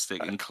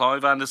fantastic. And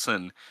Clive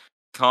Anderson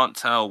can't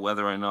tell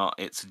whether or not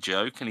it's a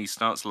joke, and he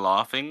starts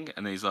laughing,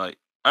 and he's like,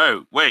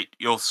 "Oh, wait,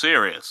 you're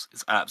serious?"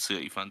 It's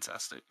absolutely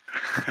fantastic.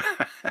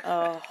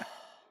 Oh,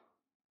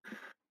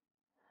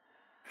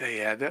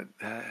 Yeah, that.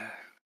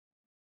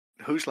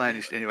 Whose line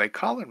is it anyway?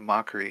 Colin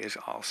Mockery is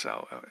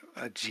also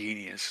a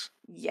genius.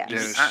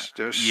 yes.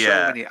 There's so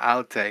Yeah, many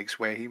outtakes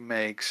where he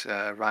makes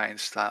Ryan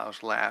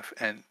Stiles laugh,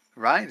 and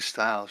Ryan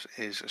Stiles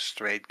is a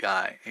straight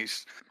guy.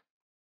 He's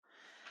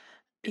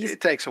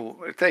It takes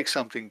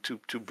something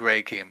to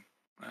break him.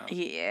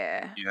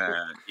 yeah.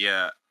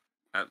 yeah.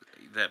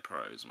 They're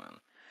pros, man.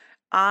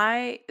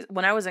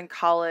 When I was in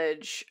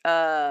college,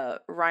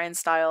 Ryan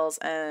Stiles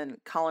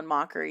and Colin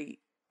Mockery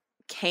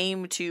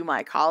came to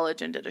my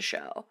college and did a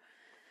show.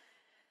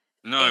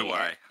 No And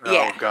way.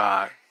 yeah. Oh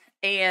God.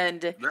 And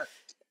That-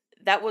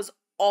 that was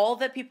all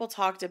that people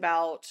talked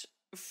about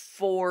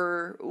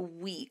for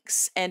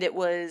weeks. And it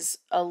was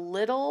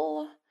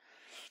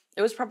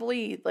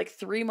probably like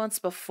 3 months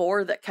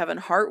before that Kevin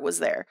Hart was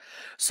there.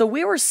 So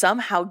we were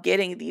somehow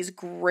getting these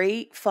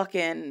great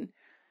fucking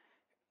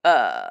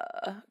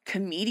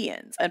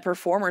comedians and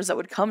performers that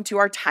would come to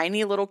our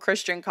tiny little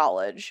Christian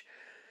college.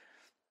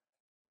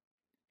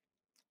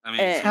 I mean,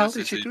 And How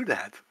did you do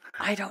that?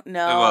 I don't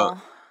well,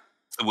 know.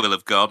 it's the will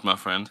of God, my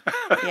friend.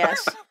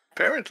 Yes.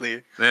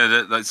 Apparently.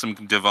 There's some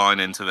divine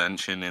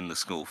intervention in the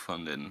school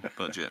funding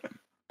budget.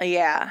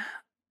 Yeah.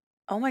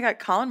 Oh my God,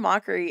 Colin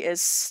Mockery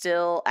is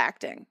still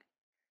acting.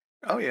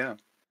 Oh yeah.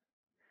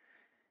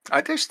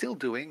 Are they still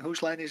doing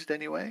Whose Line Is It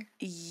Anyway?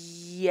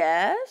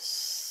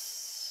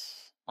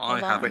 Yes. I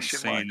Hold on. haven't Question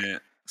seen mark.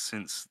 it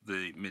since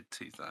the mid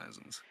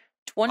 2000s.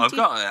 20, I've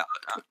got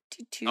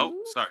 22? oh,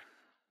 sorry.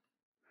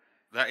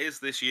 That is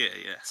this year,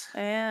 yes.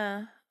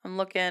 Yeah. I'm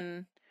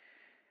looking.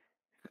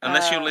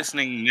 Unless you're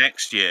listening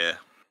next year,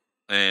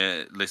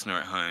 listener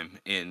at home.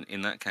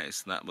 In that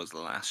case, that was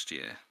last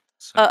year,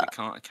 so we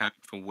can't account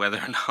for whether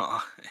or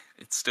not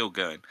it's still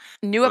going.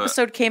 New But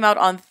episode came out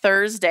on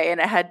Thursday and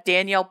it had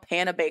Danielle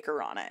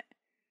Panabaker on it.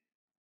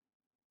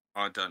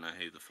 I don't know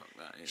who the fuck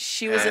that is.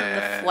 She was in The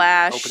And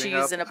Flash. opening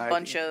She's up in a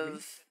bunch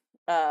IMDb.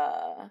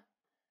 of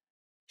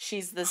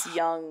she's this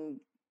young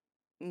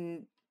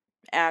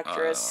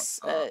actress.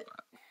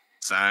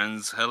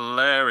 Sounds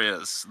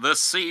hilarious. The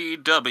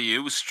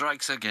CW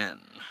strikes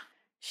again.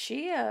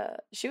 She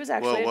was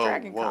actually at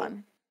Dragon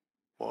Con.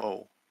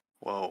 Whoa.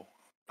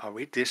 Are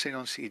we dissing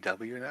on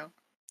CW now?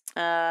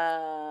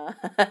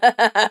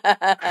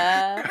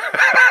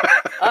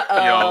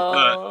 Uh-oh.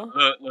 Yo,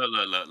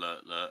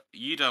 look.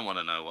 You don't want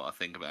to know what I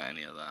think about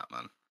any of that,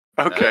 man.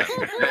 Okay.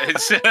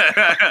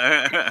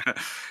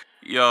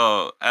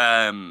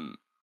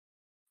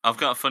 I've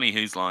got a funny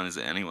Whose Line Is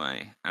It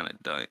Anyway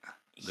anecdote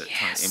that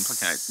kind of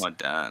implicates Yes. my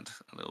dad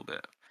a little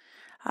bit.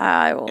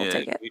 I will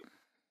take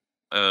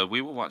it.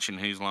 We were watching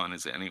Whose Line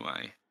Is It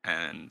Anyway,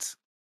 and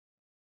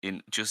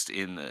in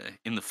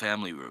the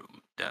family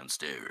room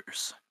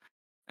downstairs,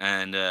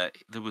 and there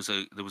was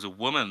a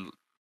woman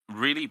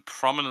really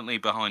prominently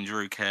behind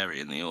Drew Carey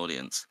in the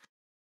audience,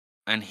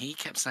 and he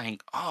kept saying,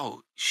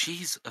 "Oh,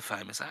 she's a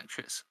famous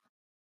actress.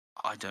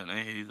 I don't know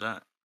who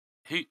that.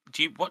 Who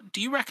do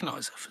you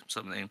recognize her from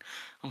something?"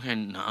 I'm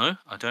going, "No,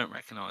 I don't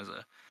recognize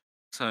her."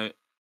 So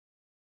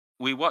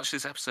we watched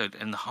this episode,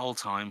 and the whole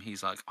time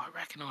he's like, I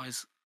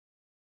recognize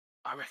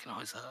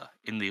her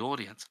in the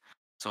audience."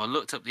 So I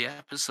looked up the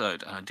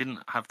episode, and I didn't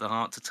have the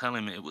heart to tell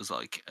him it was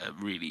like a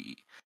really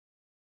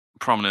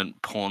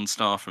prominent porn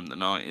star from the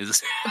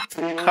 90s.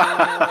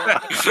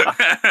 I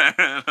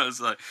was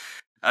like,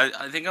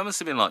 I think I must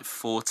have been like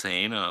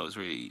 14, and I was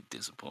really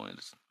disappointed.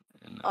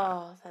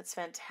 Oh, that's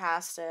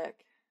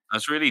fantastic. I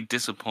was really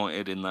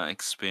disappointed in that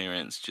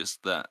experience,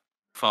 just that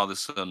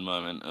father-son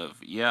moment of,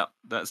 yeah,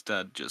 that's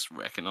dad just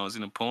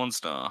recognizing a porn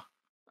star.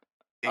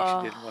 I think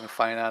you didn't want to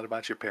find out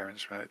about your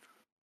parents, right?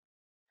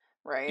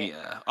 Right.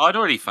 Yeah, I'd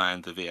already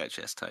found the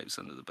VHS tapes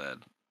under the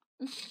bed.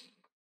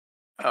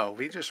 Oh,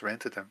 we just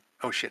rented them.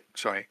 Oh shit,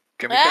 sorry.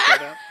 Can we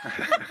cut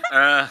that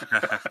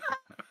out?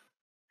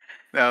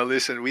 No,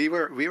 listen, we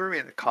were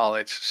in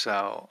college,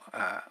 so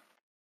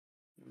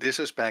this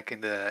was back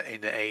in the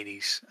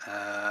 80s.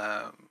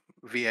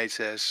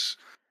 VHS,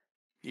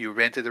 you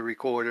rented a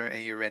recorder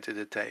and you rented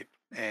a tape,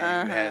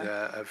 and you had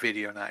a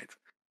video night.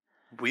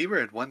 We were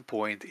at one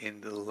point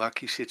in the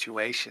lucky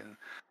situation.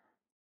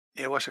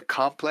 It was a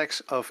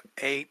complex of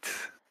 8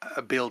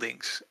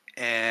 buildings,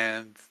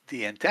 and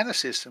the antenna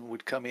system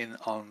would come in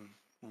on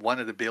one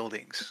of the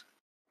buildings.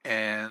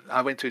 And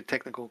I went to a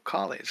technical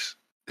college,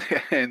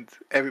 and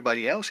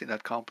everybody else in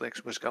that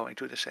complex was going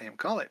to the same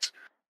college.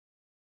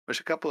 There's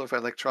a couple of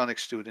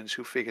electronics students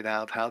who figured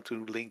out how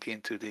to link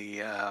into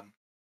the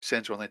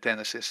central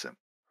antenna system.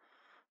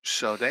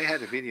 So they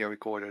had a video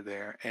recorder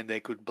there, and they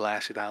could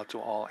blast it out to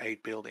all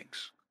 8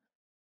 buildings.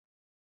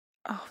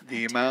 Oh,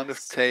 The amount of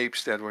fantastic.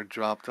 tapes that were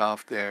dropped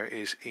off there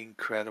is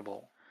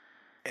incredible.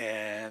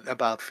 And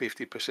about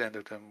 50%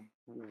 of them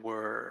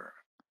were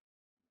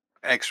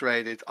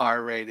X-rated,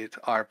 R-rated,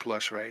 R+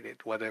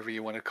 rated, whatever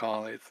you want to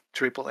call it,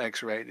 triple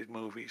X-rated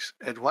movies.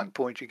 At one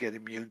point, you get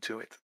immune to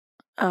it.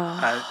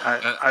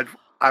 Oh.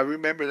 I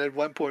remember that at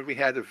one point we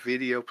had a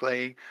video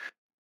playing.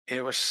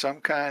 It was some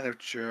kind of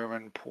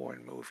German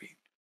porn movie.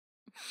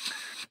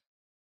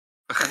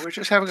 And we're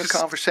just having a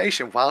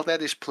conversation while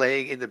that is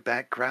playing in the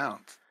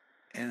background.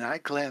 And I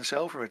glance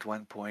over at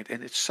one point,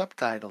 and it's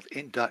subtitled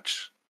in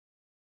Dutch.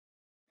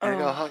 And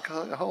I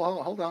go,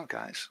 hold on,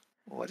 guys.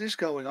 What is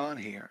going on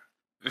here?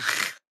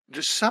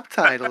 The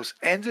subtitles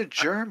and the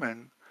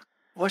German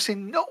was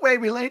in no way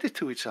related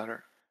to each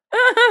other.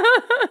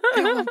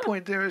 And at one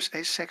point, there is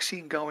a sex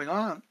scene going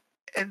on,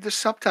 and the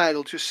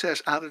subtitle just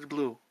says out of the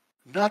blue,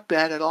 "Not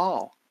bad at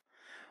all."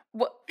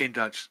 What? In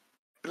Dutch.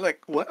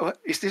 Like, what?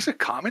 Is this a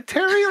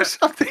commentary or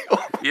something?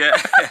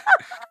 Yeah.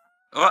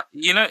 Well,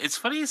 it's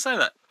funny you say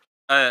that.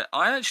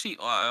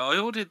 I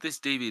ordered this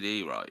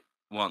DVD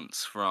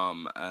once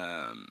from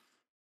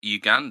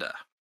Uganda.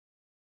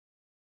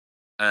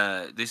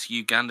 This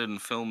Ugandan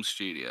film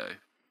studio.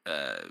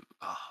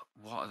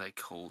 What are they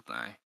called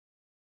now?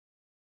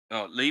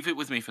 Oh, leave it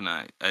with me for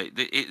now.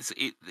 It's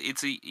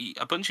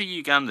a bunch of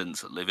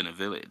Ugandans that live in a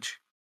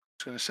village.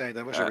 I was going to say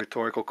that was a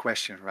rhetorical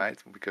question, right?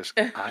 Because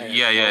I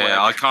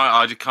yeah. I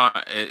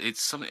can't. It's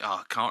something.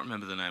 I can't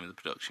remember the name of the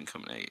production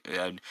company.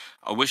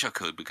 I wish I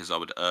could, because I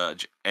would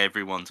urge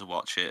everyone to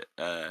watch it.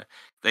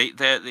 They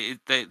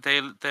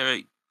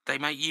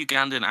make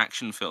Ugandan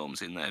action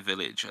films in their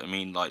village. I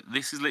mean, like,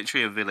 this is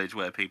literally a village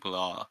where people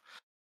are,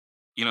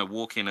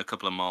 walking a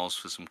couple of miles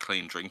for some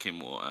clean drinking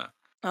water.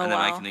 Oh, and they're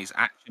wow. making these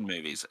action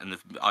movies, and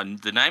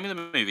the name of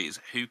the movie is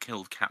Who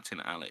Killed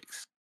Captain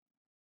Alex.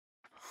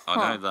 I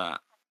know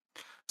that.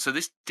 So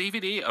this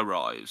DVD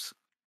arrives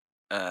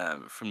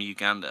from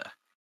Uganda,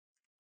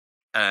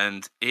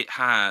 and it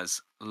has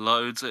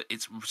loads of.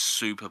 It's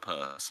super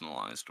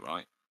personalized,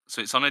 right?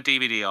 So it's on a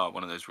DVD-R,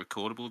 one of those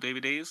recordable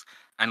DVDs,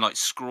 and like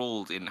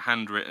scrawled in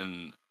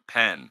handwritten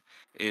pen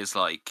is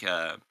like,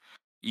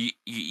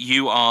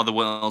 "You are the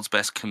world's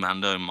best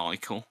commando,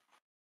 Michael."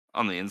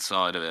 On the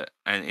inside of it,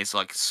 and it's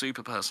like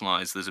super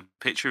personalized. There's a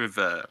picture of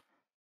a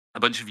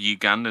bunch of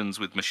Ugandans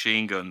with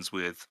machine guns,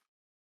 with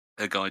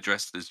a guy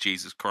dressed as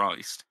Jesus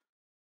Christ,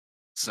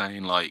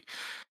 saying like,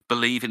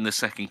 "Believe in the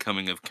second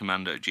coming of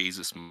Commando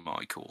Jesus,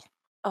 Michael,"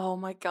 Oh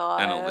my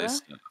and all this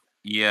god. stuff.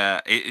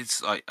 Yeah,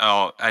 it's like,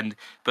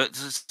 but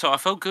so I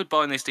felt good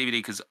buying this DVD,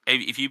 because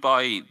if you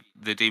buy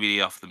the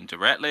DVD off them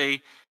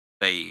directly,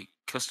 they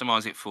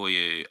customize it for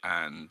you,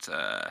 and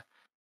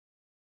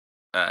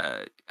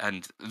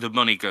the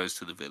money goes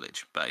to the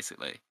village,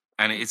 basically.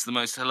 And it's the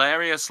most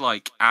hilarious,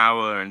 like,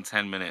 hour and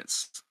 10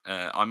 minutes.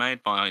 I made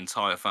my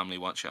entire family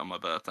watch it on my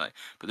birthday.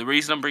 But the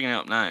reason I'm bringing it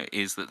up now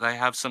is that they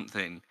have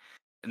something,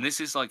 and this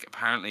is, like,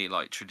 apparently,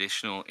 like,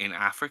 traditional in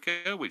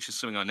Africa, which is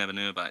something I never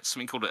knew about. It's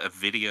something called a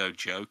video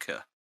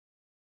joker.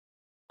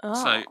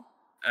 So,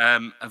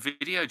 Oh. a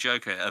video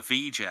joker, a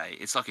VJ,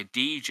 it's like a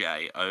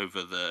DJ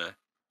over the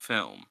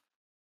film.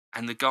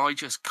 And the guy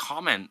just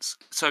comments.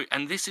 So,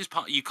 and this is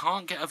part, you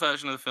can't get a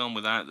version of the film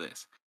without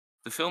this.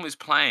 The film is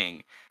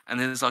playing, and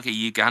then there's like a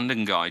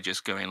Ugandan guy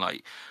just going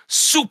like,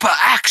 "Super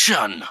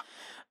action!"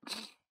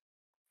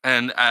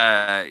 And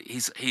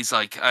he's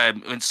like,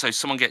 and so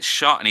someone gets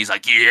shot, and he's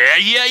like,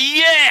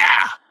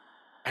 "Yeah!"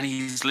 And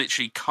he's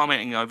literally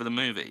commenting over the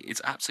movie.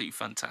 It's absolutely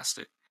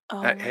fantastic.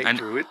 Oh Hey, my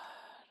Druid. god.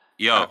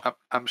 Yo,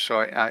 I'm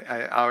sorry.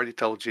 I already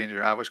told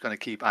Ginger I was going to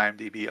keep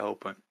IMDb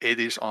open. It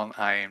is on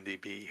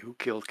IMDb. Who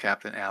Killed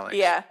Captain Alex?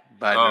 Yeah.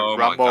 By the oh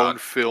my Ramon god,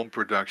 Film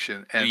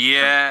Production. And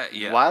yeah.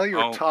 while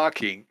you're Oh,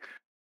 talking,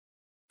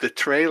 the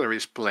trailer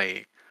is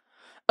playing.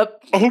 Uh,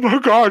 Oh my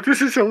god,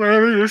 this is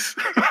hilarious.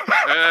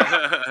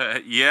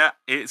 yeah,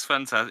 it's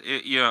fantastic.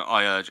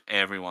 I urge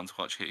everyone to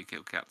watch Who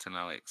Killed Captain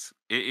Alex.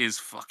 It is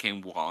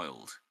fucking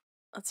wild.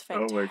 That's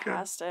Oh my god.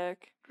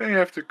 fantastic. They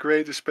have the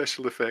greatest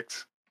special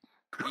effects.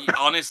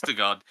 Honest to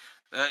God,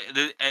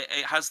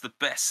 it has the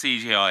best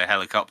CGI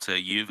helicopter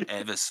you've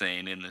ever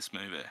seen in this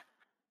movie.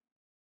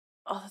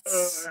 Oh,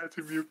 that's I had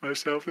to mute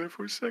myself there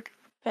for a second.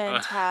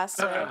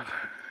 fantastic. All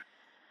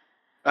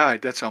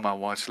right, that's on my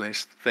watch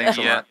list. Thanks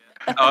a lot.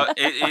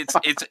 It's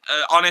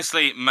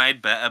honestly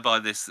made better by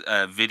this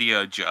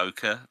video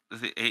joker.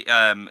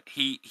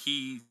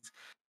 He.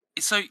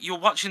 So you're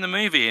watching the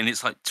movie, and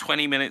it's like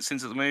 20 minutes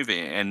into the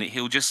movie, and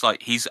he'll just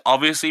like, he's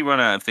obviously run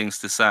out of things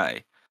to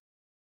say.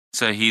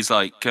 So he's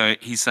like,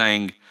 he's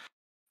saying,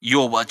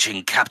 "You're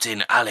watching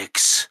Captain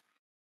Alex.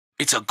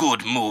 It's a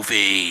good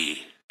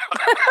movie."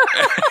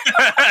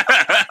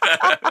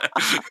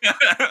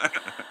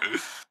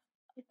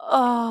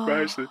 Oh.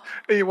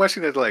 And you're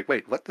watching it like,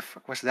 wait, what the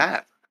fuck was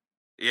that?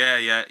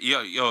 Yeah.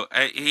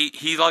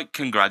 He like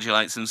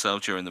congratulates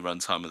himself during the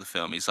runtime of the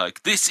film. He's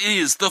like, "This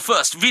is the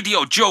first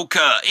video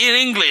Joker in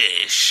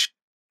English."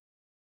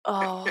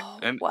 Oh,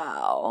 And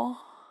wow.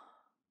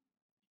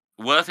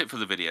 worth it for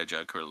the video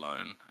Joker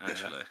alone,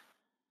 actually.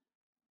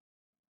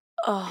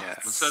 Oh. Yeah.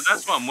 So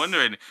that's what I'm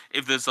wondering,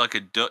 if there's like a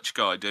Dutch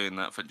guy doing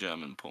that for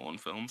German porn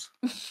films.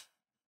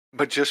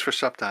 But just for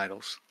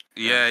subtitles.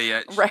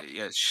 Yeah. Right.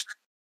 Yeah.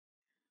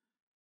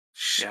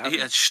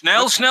 Yeah.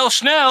 Schnell,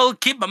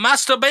 keep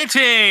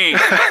masturbating.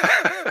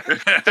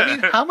 I mean,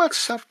 how much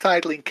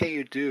subtitling can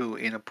you do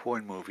in a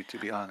porn movie, to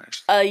be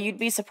honest? You'd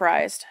be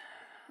surprised.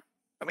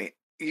 I mean,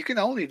 you can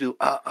only do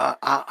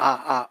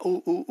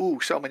ooh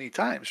so many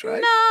times,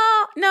 right?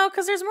 No,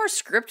 because there's more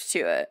script to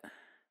it.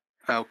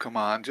 Oh, come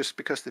on. Just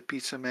because the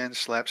pizza man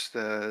slaps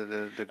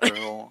the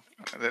girl,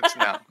 that's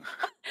no.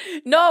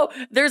 No,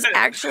 there's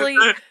actually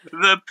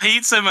the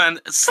pizza man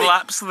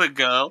slaps the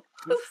girl.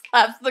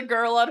 slaps the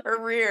girl on her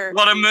rear.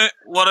 What a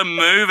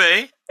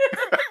movie!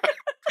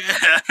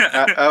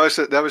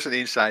 That was an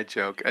inside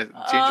joke. Ginger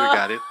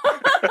got it.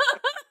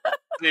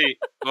 See,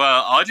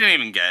 well, I didn't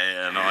even get it,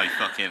 and I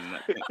fucking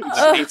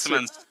the pizza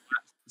man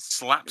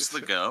slaps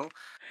the girl.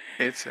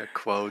 It's a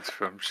quote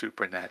from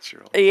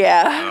Supernatural.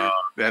 Yeah.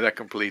 That are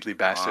completely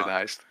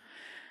bastardized.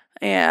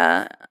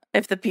 Yeah.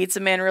 If the pizza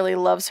man really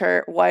loves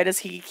her, why does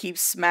he keep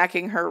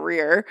smacking her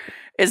rear?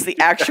 Is the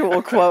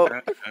actual quote.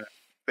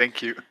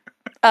 Thank you.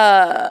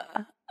 But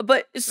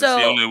That's so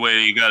the only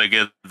way you gotta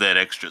get that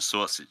extra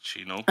sausage,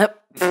 you know.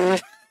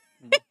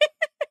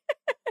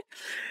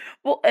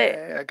 Well,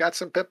 Hey, I got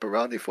some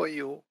pepperoni for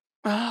you.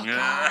 oh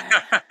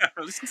god,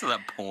 Listen to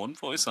that porn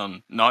voice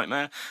on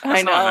KniteMare.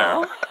 I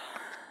know.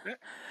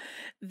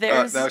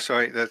 No,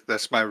 sorry,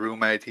 that's my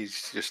roommate.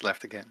 He's just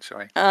left again.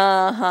 Sorry.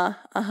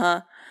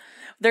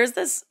 There's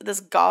this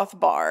goth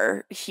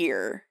bar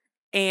here,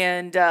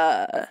 and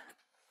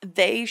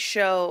they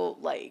show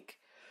like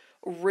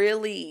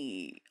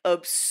really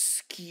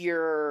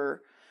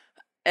obscure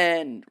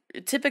and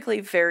typically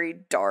very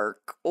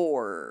dark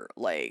or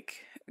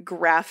like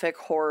graphic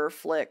horror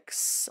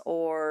flicks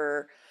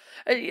or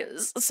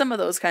some of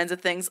those kinds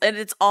of things, and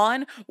it's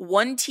on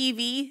one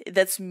TV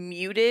that's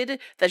muted,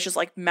 that's just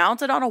like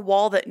mounted on a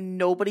wall that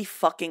nobody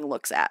fucking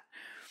looks at,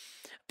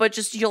 but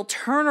just you'll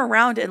turn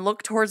around and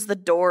look towards the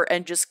door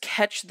and just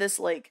catch this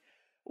like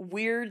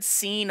weird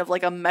scene of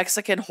like a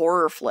Mexican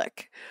horror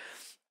flick.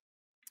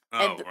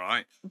 Oh,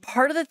 right.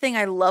 Part of the thing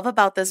I love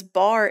about this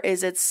bar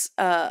is it's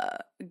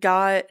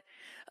got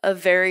a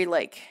very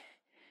like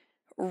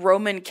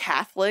Roman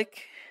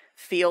Catholic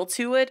feel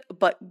to it,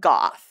 but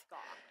goth.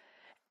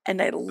 And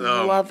I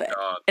love it.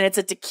 God. And it's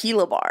a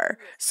tequila bar.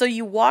 So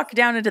you walk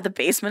down into the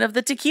basement of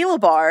the tequila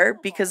bar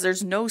because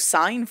there's no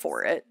sign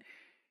for it.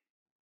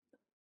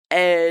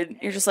 And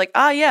you're just like,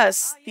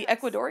 yes, the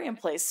Ecuadorian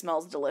place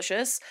smells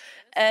delicious.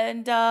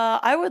 And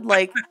I would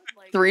like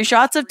 3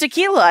 shots of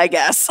tequila, I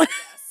guess.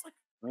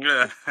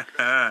 Yeah,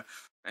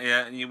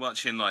 and you're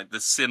watching like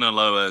the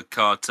Sinaloa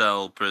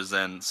cartel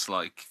presents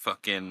like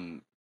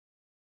fucking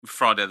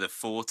Friday the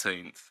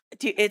 14th.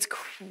 Dude, it's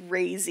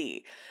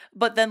crazy.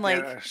 But then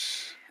like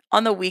Yes.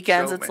 on the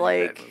weekends, So it's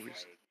many bad like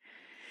movies.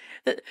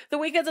 the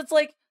weekends, it's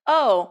like,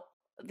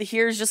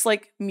 here's just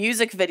like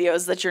music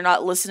videos that you're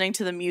not listening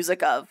to the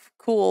music of.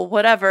 Cool,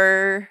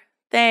 whatever.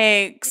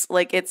 Thanks.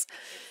 Like it's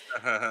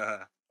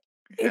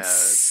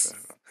that's,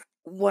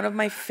 one of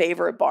my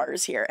favorite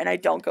bars here, and I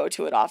don't go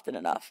to it often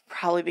enough.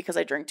 Probably because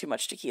I drink too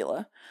much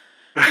tequila.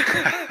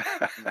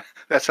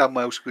 that's how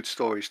most good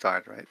stories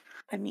start, right?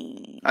 I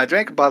mean, I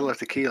drank a bottle of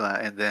tequila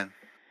and then.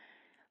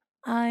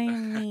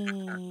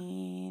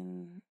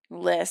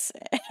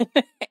 Listen,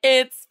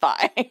 it's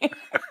fine.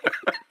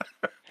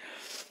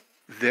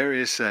 There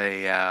is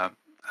there's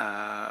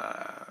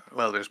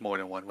more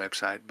than one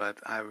website, but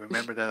I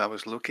remember that I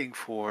was looking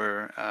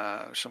for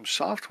some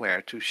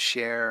software to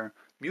share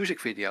music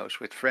videos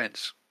with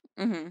friends.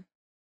 Mm-hmm.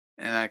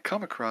 And I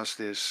come across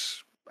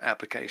this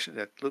application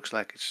that looks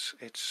like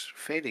it's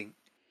fading.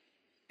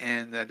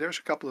 And there's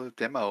a couple of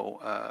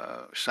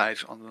demo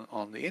sites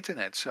on the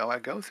internet, so I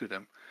go through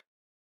them.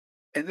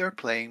 And they're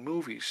playing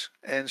movies,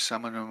 and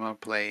some of them are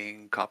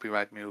playing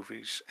copyright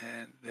movies.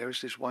 And there's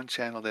this one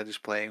channel that is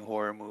playing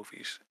horror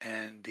movies,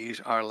 and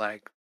these are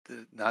like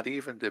not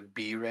even the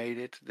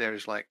B-rated.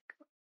 There's like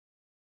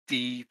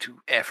D to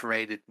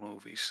F-rated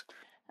movies.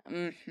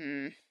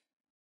 Mm-hmm.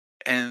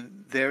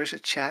 And there's a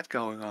chat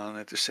going on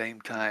at the same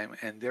time,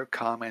 and they're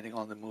commenting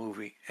on the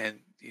movie.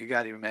 And you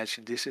got to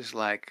imagine this is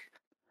like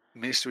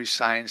Mystery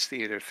Science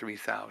Theater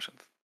 3000.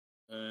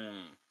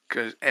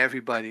 Because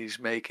everybody's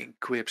making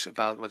quips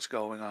about what's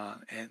going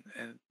on, and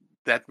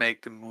that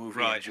make the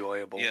movie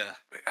enjoyable. Yeah.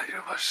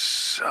 It was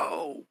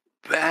so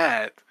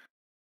bad.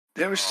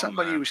 There was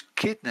somebody who was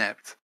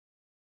kidnapped,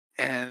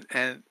 and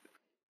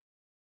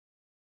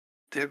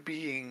they're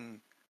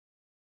being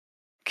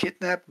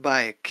kidnapped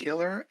by a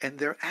killer, and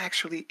they're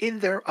actually in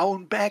their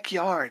own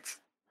backyard.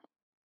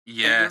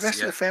 Yes. And the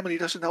rest of the family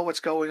doesn't know what's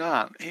going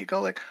on. And you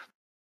go like,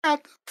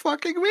 out the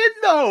fucking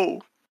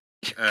window.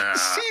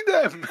 See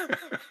them.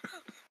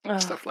 Oh,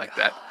 Stuff like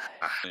that.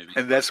 God. Movies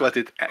And that's what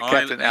like the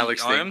Captain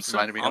Alex I thing am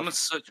reminded me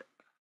of.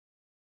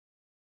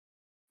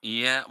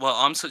 Yeah, well,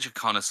 I'm such a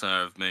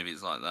connoisseur of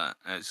movies like that.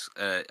 As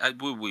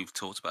we've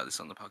talked about this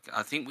on the podcast.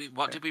 I think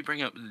what did we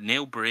bring up?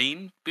 Neil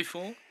Breen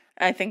before?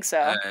 I think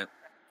so.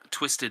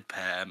 Twisted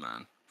Pair,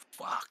 man.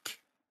 Fuck.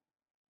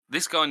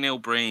 This guy Neil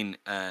Breen,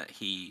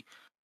 he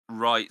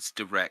writes,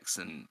 directs,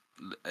 and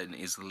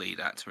is the lead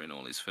actor in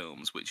all his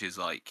films, which is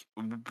like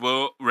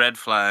red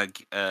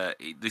flag.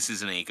 This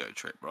is an ego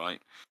trip,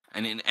 right?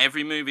 And in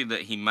every movie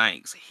that he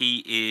makes,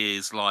 he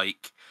is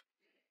like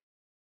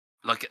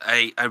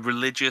a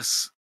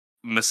religious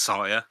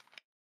messiah.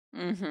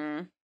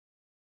 Mm-hmm.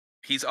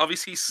 He's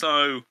obviously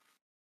so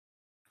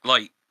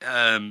like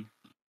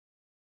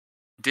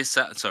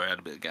sorry, I had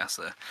a bit of gas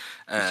there.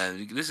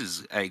 This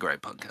is a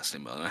great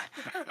podcasting, by the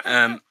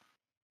way.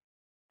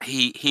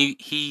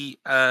 He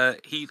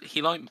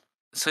like,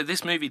 so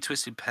this movie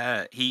Twisted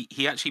Pair,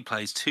 he actually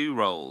plays two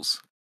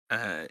roles,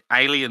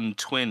 alien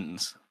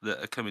twins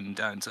that are coming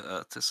down to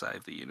Earth to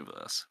save the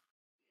universe,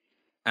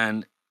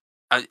 and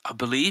I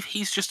believe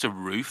he's just a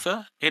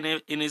roofer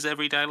in his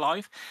everyday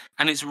life,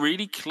 and it's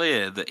really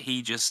clear that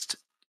he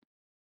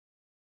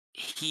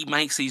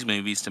makes these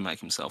movies to make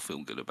himself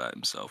feel good about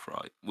himself,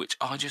 right? Which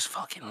I just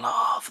fucking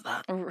love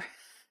that. Right.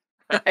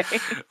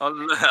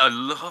 I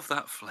love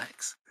that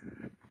flex.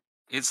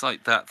 It's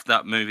like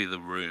that movie, The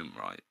Room,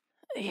 right?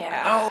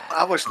 Yeah. Oh,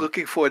 I was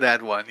looking for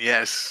that one.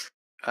 Yes.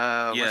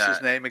 What's Yeah.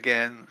 his name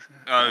again?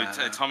 Oh,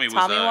 Tommy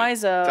Wiseau. Tommy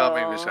Wiseau.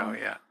 Tommy Wiseau,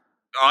 yeah.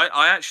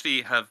 I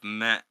actually have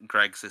met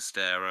Greg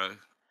Sestero,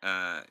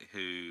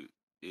 who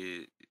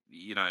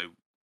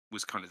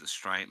was kind of the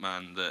straight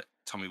man that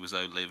Tommy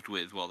Wiseau lived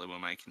with while they were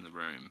making The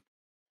Room.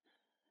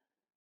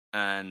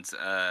 And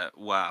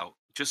wow,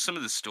 just some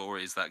of the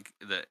stories that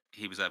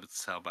he was able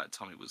to tell about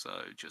Tommy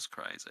Wiseau, just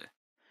crazy.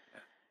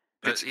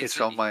 But It's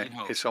on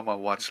my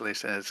watch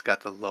list, and it's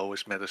got the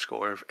lowest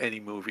Metascore of any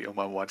movie on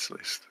my watch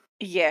list.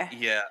 Yeah.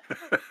 Yeah.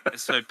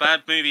 So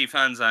bad movie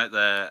fans out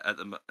there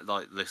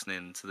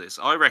listening to this,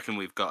 I reckon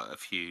we've got a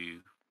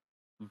few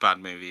bad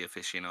movie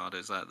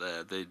aficionados out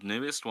there. The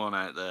newest one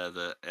out there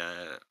that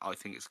I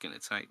think is going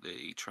to take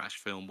the trash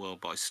film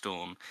world by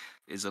storm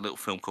is a little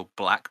film called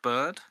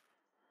Blackbird.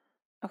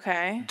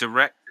 Okay.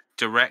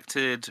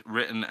 Directed,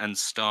 written, and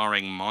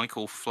starring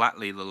Michael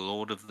Flatley, the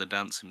Lord of the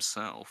Dance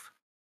himself,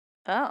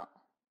 Oh.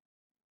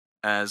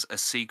 as a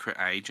secret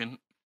agent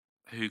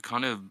who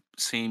kind of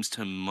seems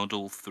to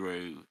muddle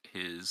through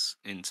his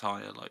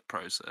entire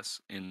process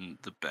in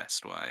the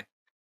best way.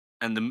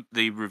 And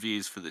the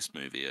reviews for this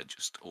movie are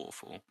just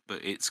awful,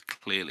 but it's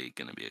clearly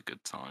going to be a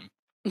good time.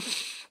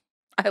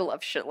 I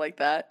love shit like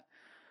that.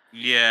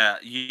 Yeah,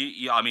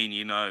 I mean,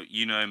 you know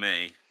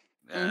me.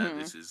 Mhm.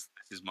 This is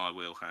my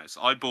wheelhouse.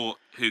 I bought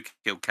Who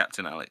Killed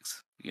Captain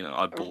Alex.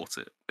 I bought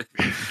it.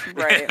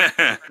 Right.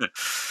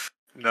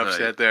 Enough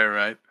said there,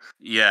 right?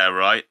 Yeah,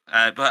 right.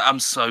 But I'm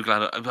so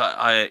glad. But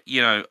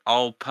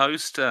I'll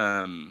post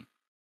some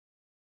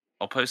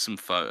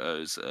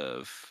photos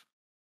of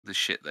the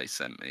shit they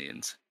sent me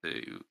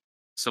into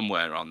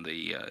somewhere on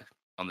the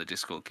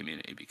Discord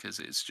community, because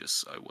it's just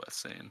so worth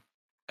seeing.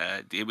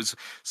 It was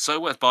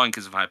so worth buying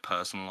because of how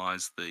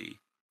personalized they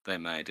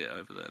made it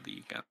over there,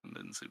 the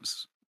Ugandans. It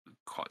was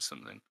quite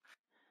something.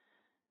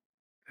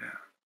 Yeah.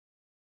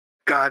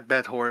 God,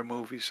 bad horror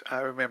movies.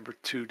 I remember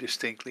two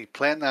distinctly: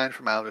 Plan 9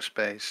 from Outer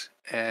Space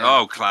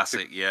and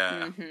Classic,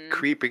 yeah. Mhm.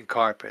 Creeping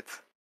Carpet.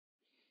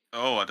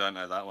 Oh, I don't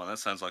know that one. That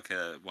sounds like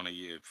one of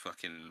your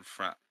fucking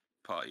frat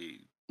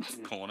party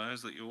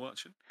pornos that you're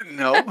watching.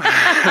 No.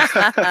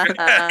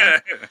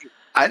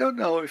 I don't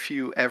know if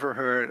you ever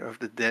heard of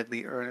the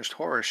Deadly Ernest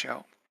Horror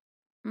Show.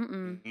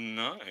 Mm-mm.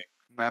 No.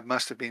 That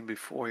must have been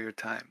before your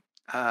time.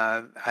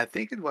 I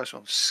think it was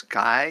on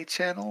Sky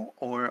Channel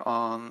or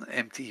on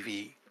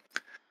MTV.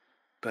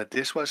 But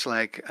this was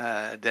like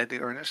Deadly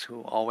Ernest,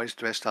 who always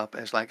dressed up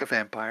as like a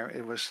vampire.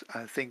 It was,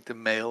 I think, the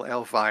male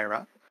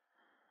Elvira.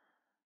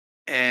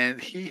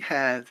 And he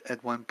had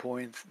at one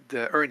point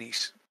the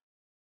Ernies,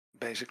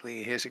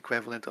 basically his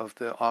equivalent of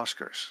the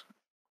Oscars.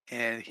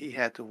 And he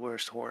had the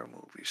worst horror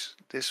movies.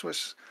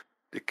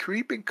 The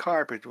Creeping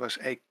Carpet was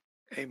a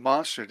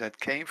monster that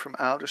came from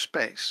outer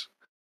space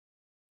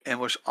and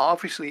was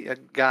obviously a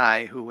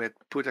guy who had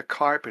put a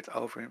carpet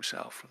over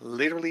himself,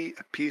 literally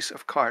a piece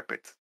of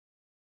carpet.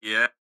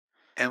 Yeah.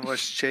 And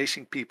was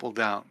chasing people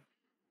down.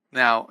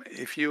 Now,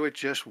 if you had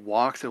just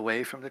walked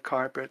away from the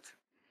carpet,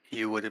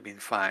 you would have been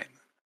fine.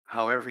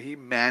 However, he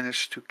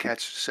managed to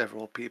catch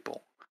several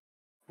people.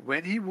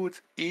 When he would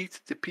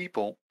eat the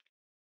people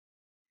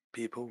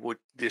would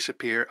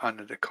disappear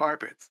under the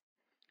carpet.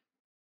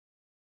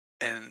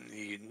 And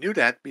you knew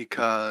that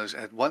because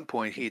at one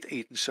point he'd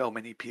eaten so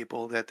many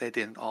people that they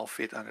didn't all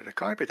fit under the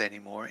carpet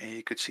anymore, and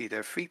you could see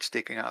their feet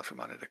sticking out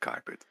from under the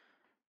carpet.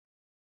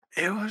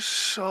 It was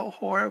so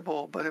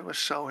horrible, but it was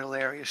so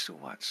hilarious to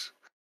watch.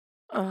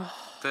 Oh.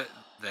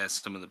 They're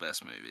some of the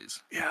best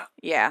movies. Yeah.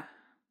 Yeah.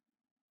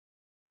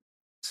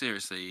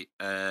 Seriously,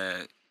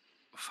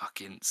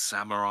 fucking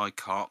Samurai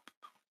Cop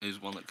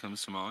is one that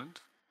comes to mind.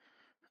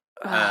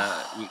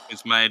 Which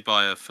was made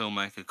by a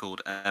filmmaker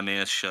called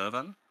Amir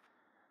Shervan,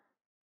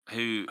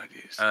 who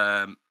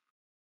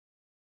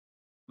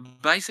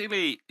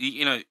basically,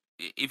 you know,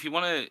 if you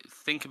want to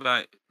think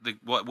about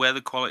where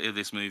the quality of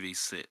this movie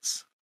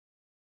sits,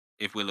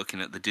 if we're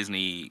looking at the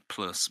Disney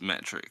Plus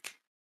metric,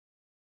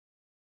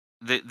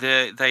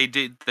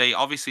 they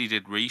obviously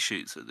did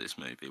reshoots of this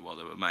movie while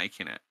they were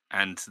making it,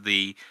 and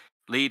the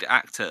lead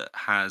actor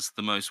has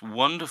the most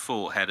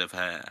wonderful head of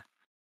hair.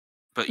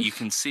 But you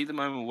can see the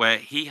moment where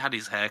he had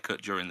his hair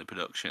cut during the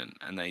production,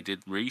 and they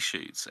did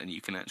reshoots, and you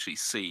can actually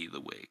see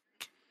the wig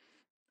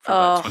for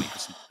about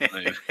 20% of the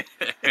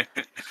movie.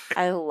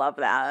 I love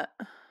that.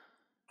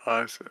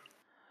 Awesome.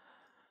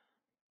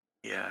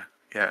 Yeah.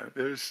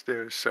 There's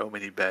so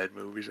many bad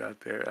movies out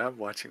there. I'm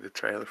watching the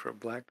trailer for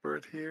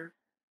Blackbird here.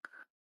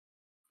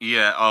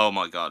 Yeah. Oh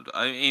my god.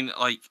 I mean,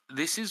 like,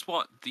 this is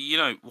what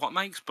what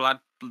makes like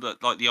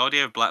the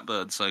idea of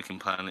Blackbird so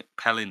compelling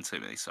to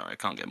me. Sorry, I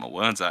can't get my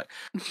words out.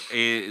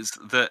 Is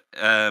that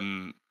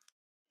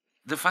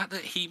the fact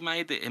that he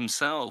made it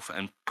himself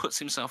and puts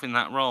himself in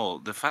that role.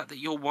 The fact that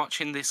you're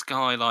watching this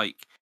guy like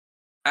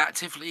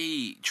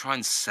actively try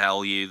and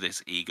sell you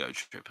this ego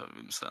trip of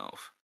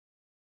himself,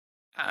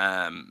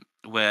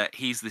 where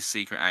he's this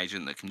secret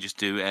agent that can just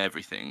do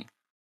everything.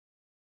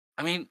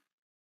 I mean,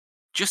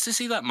 just to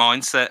see that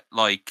mindset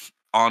like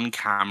on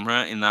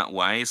camera in that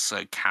way is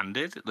so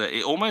candid that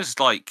it almost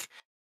like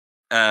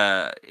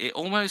kind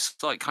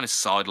of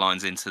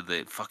sidelines into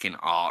the fucking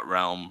art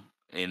realm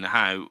in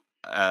how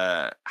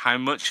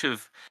much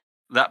of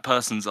that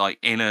person's like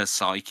inner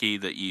psyche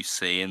that you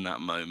see in that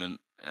moment,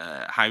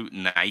 how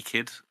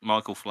naked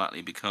Michael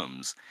Flatley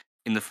becomes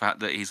in the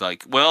fact that he's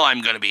like, well,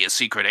 I'm going to be a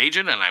secret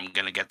agent and I'm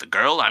going to get the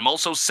girl. I'm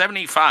also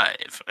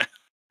 75.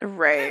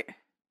 Right.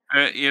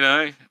 You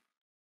know?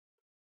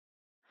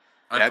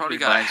 That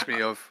reminds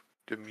me of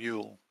The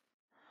Mule.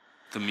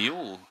 The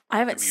Mule? I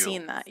haven't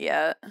seen that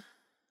yet.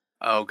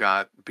 Oh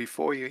god,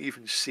 before you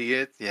even see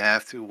it, you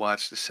have to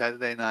watch the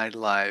Saturday Night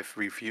Live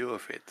review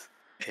of it.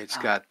 It's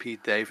got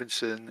Pete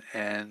Davidson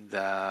and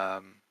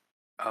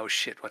oh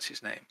shit, what's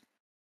his name?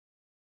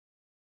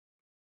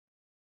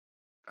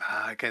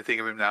 I can't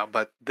think of him now,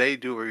 but they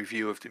do a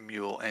review of The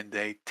Mule and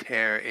they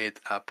tear it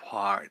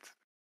apart.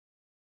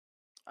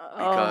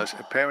 Because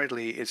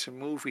apparently it's a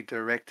movie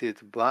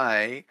directed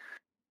by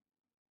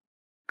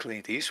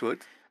Clint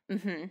Eastwood.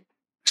 Mm-hmm.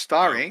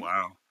 Starring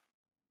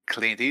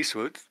Clint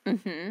Eastwood.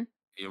 Mm-hmm.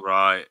 You're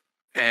right.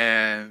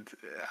 And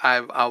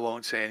I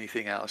won't say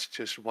anything else.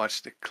 Just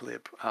watch the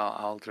clip.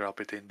 I'll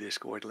drop it in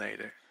Discord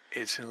later.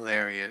 It's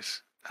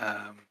hilarious.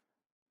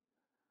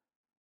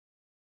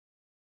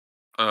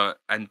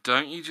 And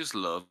don't you just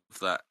love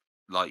that,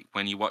 like,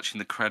 when you're watching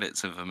the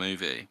credits of a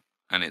movie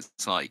and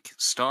it's like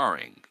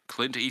starring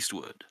Clint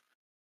Eastwood,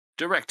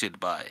 directed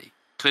by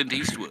Clint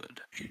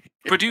Eastwood,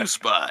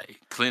 produced by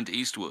Clint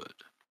Eastwood,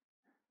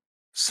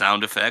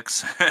 sound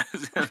effects,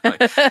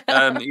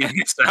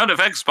 sound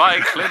effects by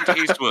Clint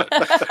Eastwood,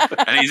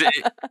 and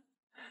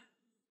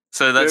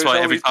so that's why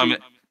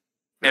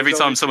every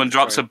time someone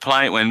drops a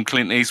plate when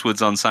Clint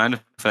Eastwood's on sound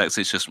effects,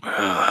 it's just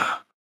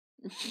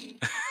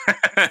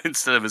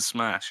instead of a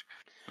smash.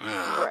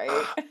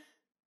 Right.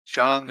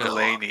 John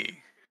Mulaney.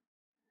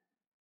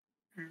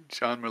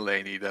 John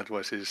Mulaney, that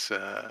was his.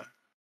 John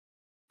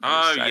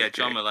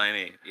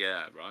Mulaney.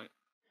 Yeah, right.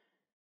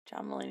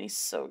 John Mulaney's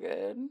so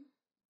good.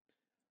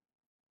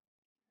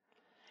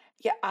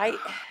 Yeah,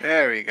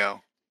 There we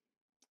go.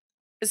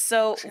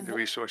 So see the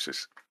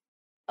resources.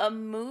 A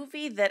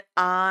movie that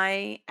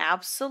I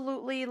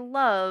absolutely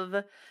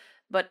love,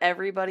 but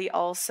everybody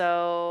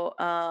also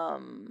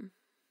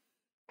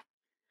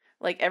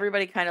like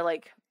everybody kind of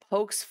like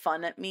pokes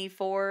fun at me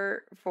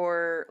for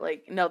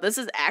like, no, this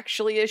is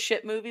actually a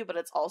shit movie, but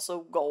it's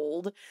also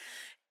gold,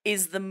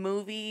 is the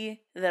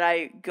movie that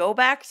I go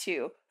back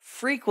to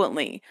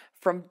frequently,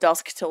 From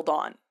Dusk Till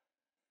Dawn.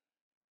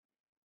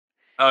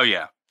 Oh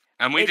yeah.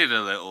 And we did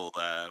a little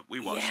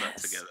we watched that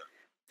together.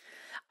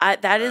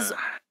 That is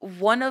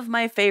one of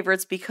my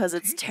favorites because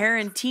it's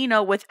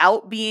Tarantino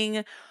without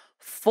being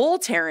full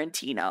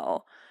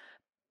Tarantino,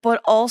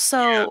 but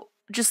also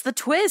just the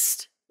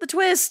twist. The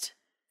twist.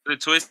 The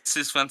twist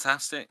is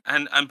fantastic.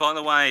 And by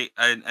the way,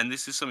 and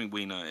this is something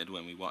we noted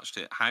when we watched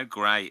it, how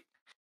great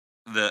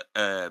that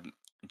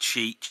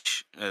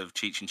Cheech of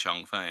Cheech and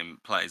Chong fame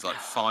plays like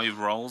 5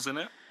 roles in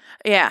it.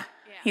 Yeah.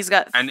 He's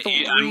got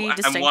 3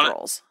 distinct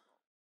roles.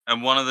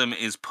 And one of them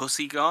is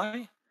Pussy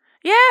Guy.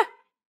 Yeah.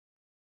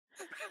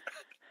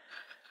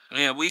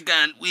 Yeah, we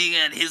got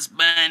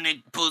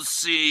Hispanic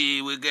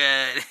pussy. We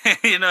got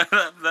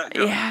that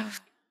guy. Yeah.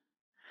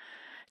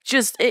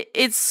 Just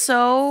it's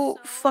so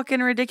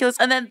fucking ridiculous.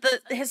 And then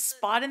his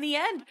spot in the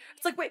end.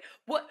 It's like, wait,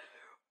 what?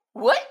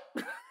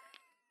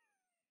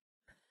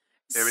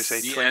 There is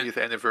a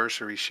 20th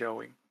anniversary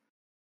showing.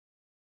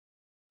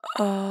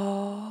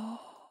 Oh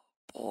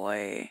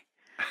boy.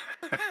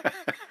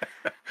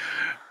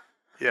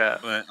 Yeah.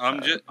 But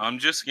I'm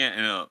just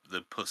getting up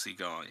the Pussy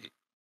Guy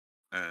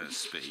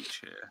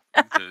speech here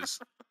because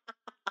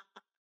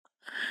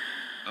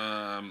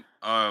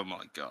Oh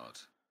my god.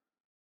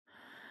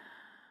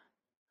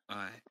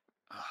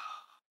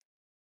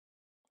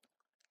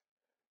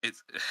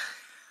 It's.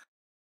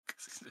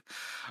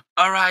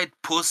 All right,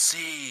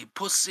 pussy.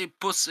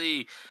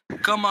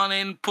 Come on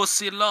in,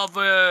 pussy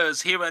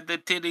lovers. Here at the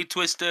Titty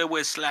Twister,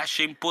 we're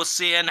slashing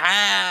pussy in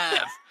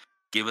half.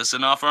 Give us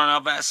an offer on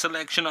our vast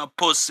selection of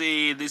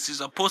pussy. This is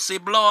a pussy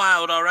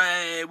blowout, all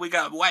right? We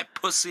got white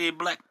pussy,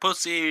 black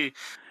pussy,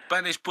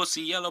 Spanish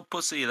pussy, yellow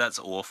pussy. That's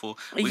awful.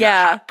 We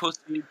got hot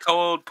pussy,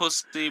 cold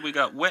pussy. We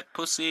got wet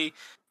pussy.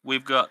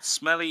 We've got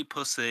smelly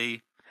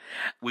pussy.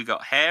 We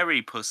got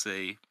hairy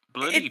pussy,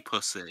 bloody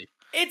pussy.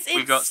 It's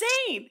we got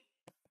insane.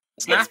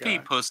 snappy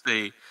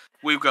pussy.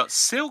 We've got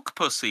silk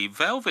pussy,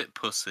 velvet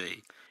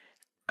pussy,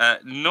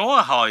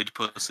 Norhide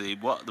pussy.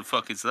 What the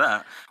fuck is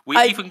that? We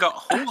even got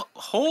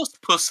horse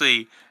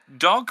pussy,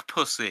 dog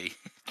pussy,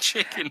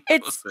 chicken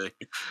pussy.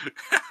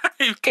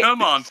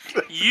 Come on,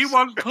 you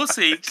want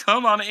pussy?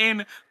 Come on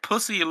in,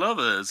 pussy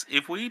lovers.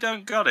 If we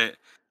don't got it,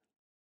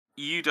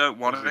 you don't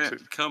want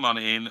it. Come on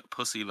in,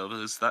 pussy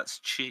lovers. That's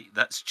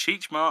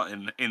Cheech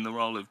Martin in the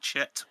role of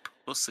Chet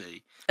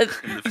Pussy in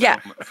the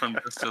film From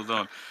Dusk Till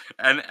Dawn.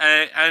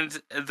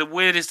 And the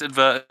weirdest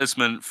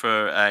advertisement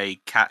for a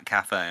cat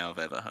cafe I've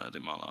ever heard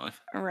in my life.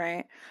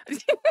 Right.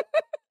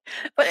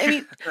 But I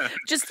mean,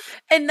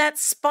 and that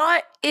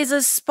spot is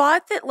a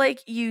spot that like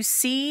you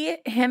see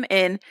him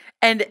in,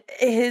 and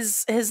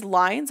his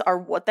lines are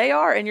what they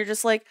are, and you're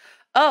just like,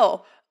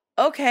 oh,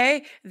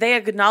 okay, they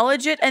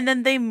acknowledge it, and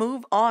then they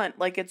move on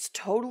like it's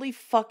totally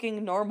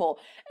fucking normal.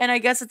 And I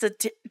guess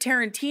it's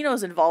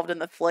Tarantino's involved in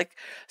the flick,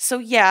 so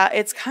yeah,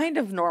 it's kind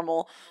of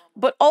normal,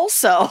 but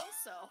also.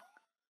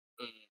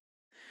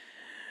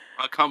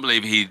 I can't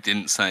believe he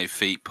didn't say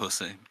feet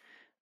pussy.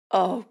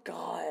 Oh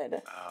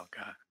God.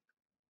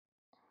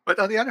 But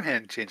on the other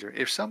hand, Ginger,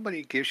 if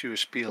somebody gives you a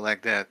spiel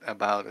like that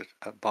about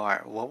a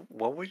bar,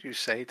 what would you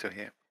say to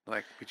him?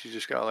 Like, would you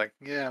just go like,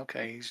 yeah,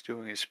 okay, he's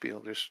doing his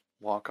spiel, just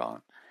walk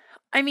on?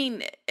 I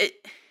mean, it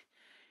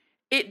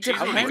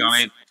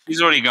depends.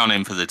 He's already gone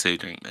in for the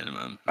 2-drink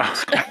minimum.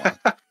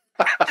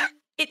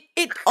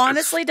 It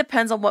honestly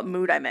depends on what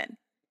mood I'm in.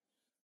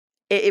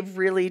 It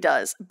really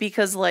does,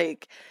 because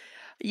like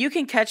you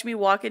can catch me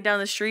walking down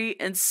the street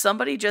and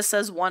somebody just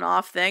says one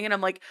off thing and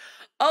I'm like,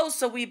 oh,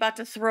 so we about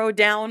to throw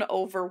down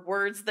over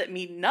words that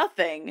mean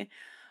nothing.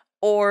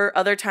 Or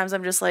other times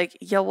I'm just like,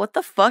 yo, what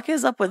the fuck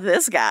is up with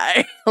this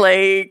guy?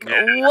 Like,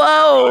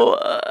 whoa.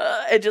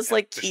 And just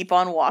like keep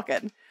on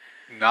walking.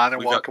 Nod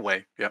and walk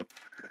away. Yep.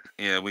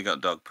 Yeah, we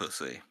got dog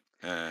pussy.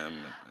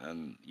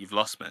 And you've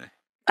lost me.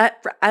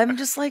 I'm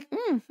just like,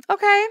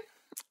 okay.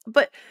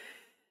 But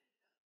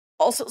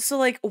also, so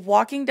like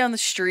walking down the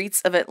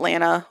streets of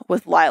Atlanta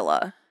with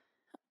Lila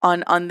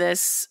on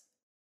this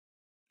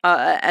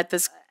at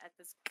this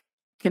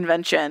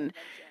convention,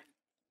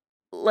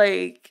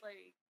 like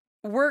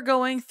we're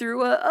going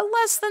through a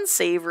less than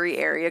savory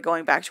area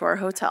going back to our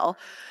hotel,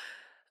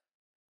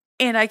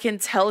 and I can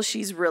tell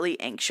she's really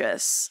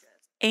anxious,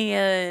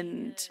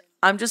 and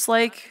I'm just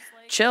like,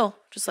 chill,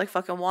 just like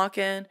fucking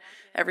walking,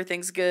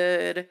 everything's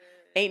good,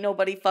 ain't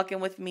nobody fucking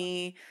with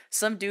me.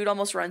 Some dude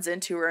almost runs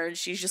into her and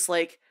she's just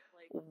like,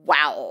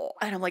 wow.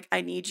 And I'm like,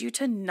 I need you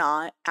to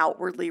not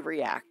outwardly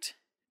react.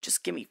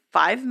 Just give me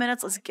 5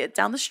 minutes. Let's get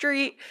down the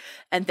street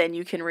and then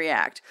you can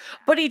react.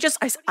 But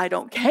I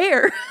don't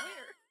care.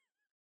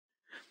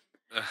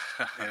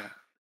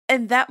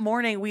 And that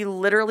morning we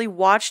literally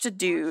watched a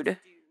dude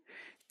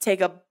take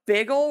a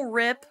big ol'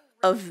 rip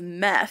of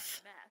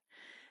meth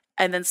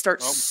and then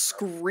start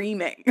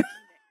screaming.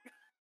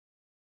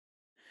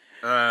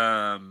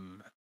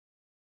 And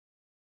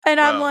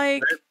I'm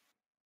like,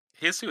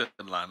 here's to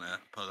Atlanta,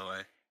 by the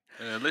way.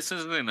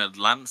 Listeners in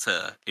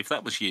Atlanta, if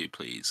that was you,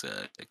 please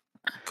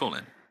call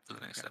in for the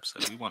next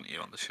episode. We want you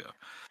on the show.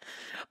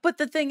 But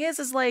the thing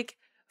is like,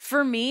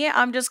 for me,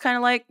 I'm just kind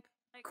of like,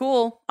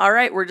 cool. All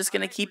right, we're just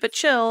going to keep it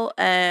chill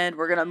and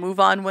we're going to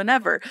move on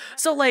whenever.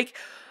 So like,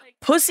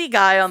 pussy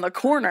guy on the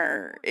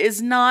corner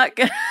is not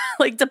gonna,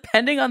 like,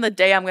 depending on the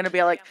day, I'm going to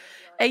be like,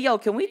 hey, yo,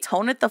 can we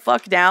tone it the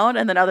fuck down?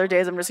 And then other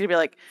days I'm just going to be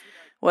like,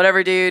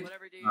 whatever, dude.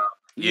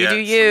 You do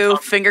you.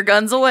 Finger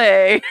guns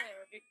away.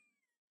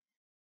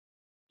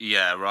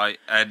 Yeah, right.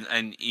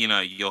 And you know,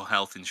 your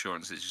health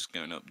insurance is just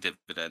going up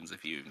dividends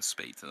if you even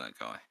speak to that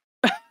guy.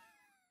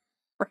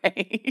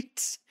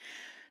 Right.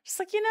 Just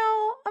like, you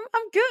know,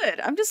 I'm good.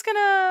 I'm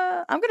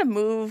gonna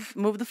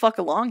move the fuck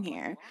along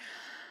here.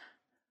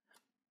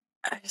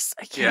 I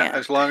can't. Yeah,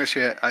 as long as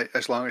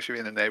you're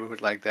in a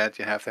neighborhood like that,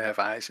 you have to have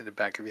eyes in the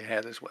back of your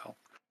head as well.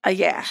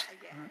 Yeah.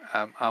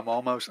 I'm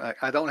almost.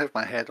 I don't have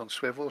my head on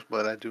swivels,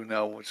 but I do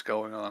know what's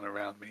going on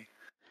around me.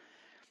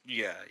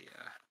 Yeah.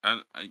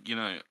 And you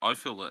know, I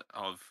feel that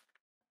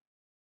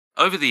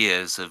over the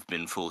years have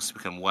been forced to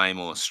become way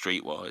more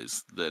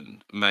streetwise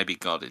than maybe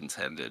God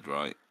intended.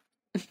 Right.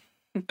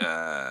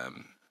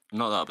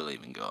 Not that I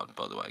believe in God,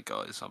 by the way,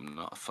 guys. I'm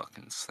not a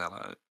fucking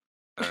sellout.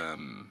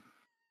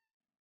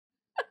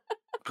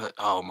 But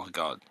oh my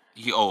god,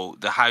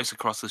 the house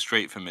across the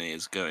street from me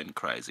is going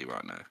crazy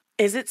right now.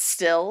 Is it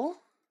still?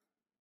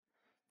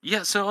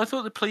 Yeah, so I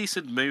thought the police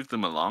had moved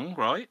them along,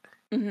 right?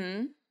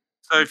 Mm-hmm.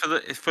 So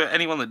for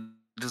anyone that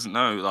doesn't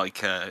know,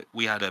 like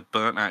we had a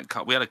burnt out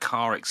car, we had a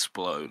car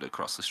explode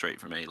across the street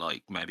from me,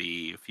 like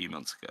maybe a few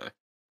months ago,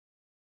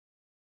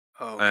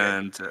 Okay.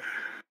 and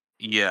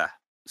yeah.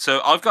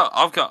 So I've got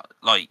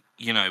like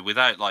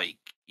without like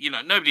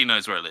nobody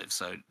knows where I live,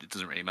 so it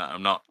doesn't really matter.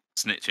 I'm not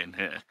snitching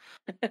here.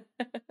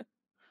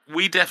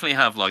 We definitely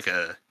have like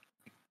a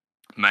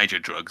major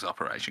drugs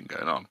operation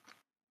going on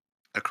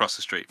across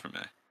the street from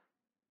me,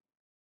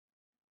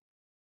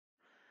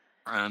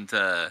 and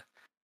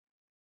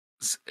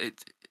s-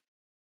 it,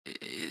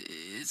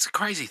 it's a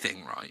crazy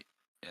thing, right?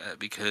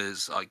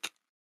 Because like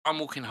I'm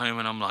walking home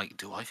and I'm like,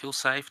 do I feel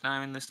safe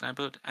now in this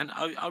neighborhood? And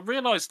I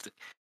realized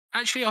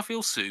actually I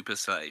feel super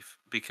safe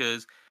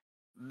because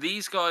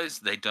these guys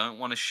they don't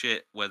want to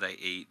shit where they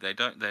eat.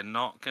 They're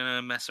not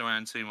gonna mess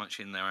around too much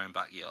in their own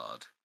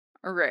backyard.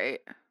 Right.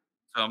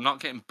 So I'm not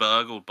getting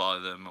burgled by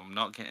them. I'm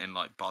not getting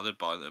like bothered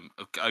by them.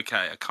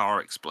 Okay, a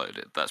car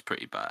exploded. That's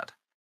pretty bad.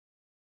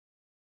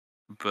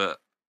 But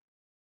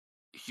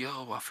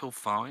yo, I feel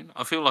fine.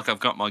 I feel like I've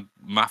got my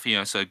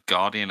mafioso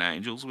guardian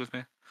angels with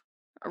me.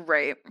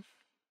 Right.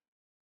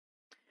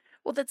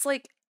 Well, that's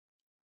like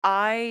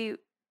I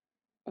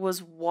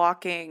was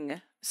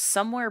walking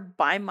somewhere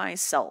by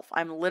myself.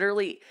 I'm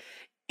literally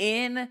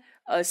in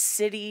a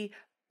city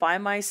by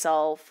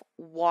myself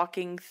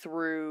walking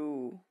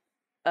through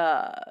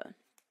uh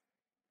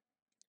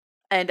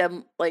and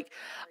I'm like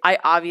I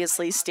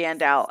obviously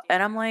stand out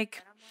and I'm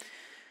like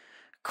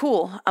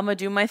cool, I'm gonna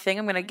do my thing,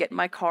 I'm gonna get in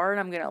my car and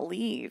I'm gonna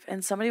leave.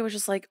 And somebody was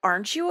just like,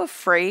 aren't you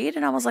afraid?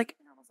 And I was like,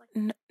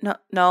 no,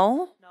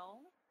 no,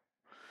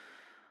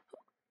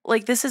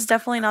 like this is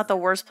definitely not the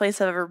worst place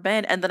I've ever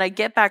been. And then I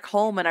get back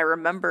home and I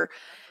remember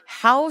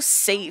how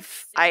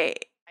safe I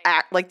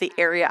act, like the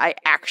area I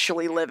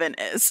actually live in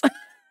is.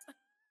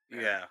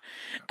 Yeah.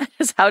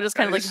 Just how just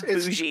kind of It's like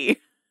bougie.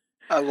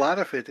 a lot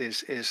of it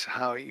is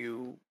how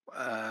you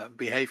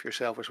behave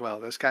yourself as well.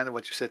 That's kind of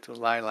what you said to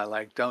Lila.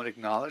 Like, don't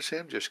acknowledge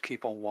him, just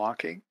keep on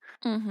walking.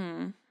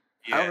 Mm-hmm.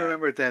 I Yeah.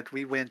 remember that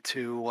we went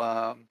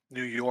to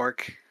New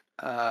York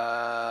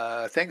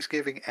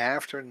Thanksgiving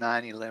after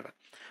 9/11.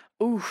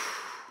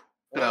 Oof.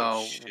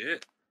 Oh So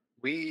shit.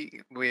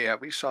 we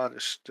saw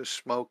the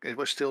smoke. It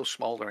was still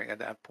smoldering at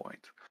that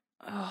point.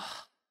 Ugh.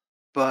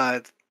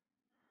 But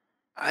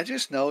I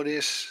just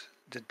noticed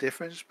the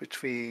difference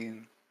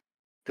between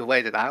the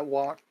way that I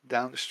walked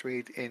down the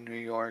street in New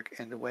York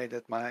and the way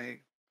that my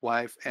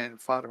wife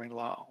and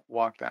father-in-law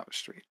walked down the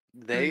street.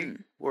 They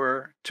Mm.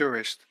 were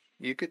tourists.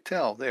 You could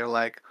tell they're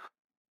like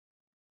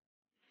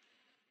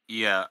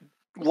Yeah.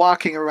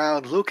 walking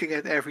around looking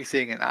at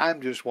everything, and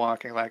I'm just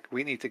walking like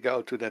we need to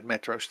go to that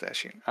metro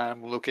station.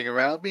 I'm looking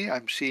around me,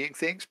 I'm seeing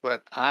things,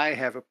 but I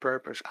have a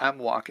purpose. I'm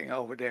walking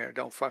over there.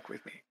 Don't fuck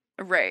with me.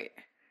 Right.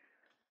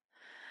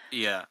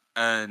 Yeah.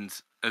 And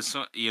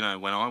when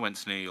I went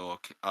to New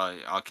York,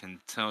 I can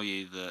tell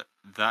you that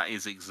that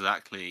is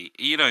exactly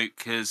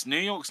because New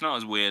York's not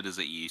as weird as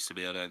it used to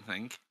be. I don't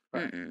think.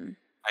 Right. Mm-mm.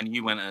 And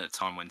you went at a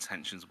time when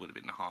tensions would have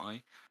been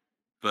high.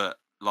 But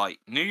like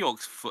New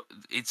York's,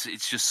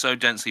 it's just so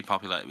densely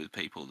populated with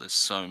people. There's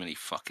so many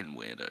fucking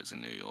weirdos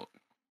in New York.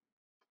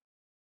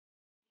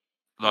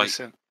 Like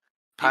Listen,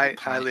 people I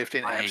play lived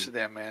in play.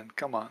 Amsterdam, man.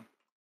 Come on.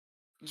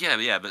 Yeah,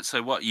 yeah. But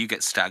so what? You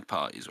get stag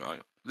parties,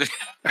 right?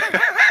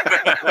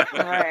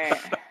 Right.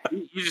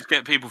 You just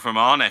get people from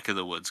our neck of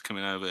the woods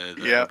coming over that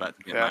are Yeah, about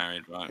to get yeah,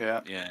 married, right? yeah.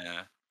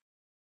 Yeah.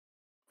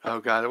 Oh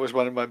God, it was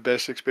one of my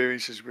best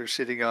experiences. We were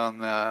sitting on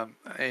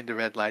in the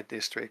red light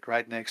district,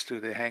 right next to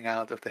the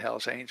hangout of the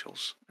Hells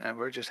Angels, and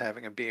we're just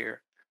having a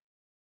beer.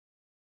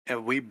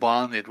 And we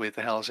bonded with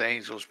the Hells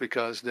Angels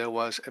because there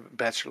was a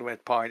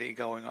bachelorette party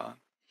going on.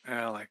 And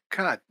I'm like,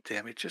 God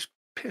damn it, just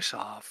piss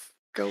off.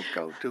 Go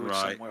do it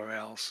Right. somewhere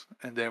else.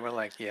 And they were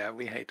like, yeah,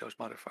 we hate those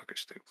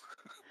motherfuckers too.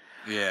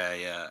 Yeah,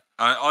 yeah.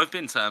 I've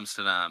been to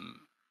Amsterdam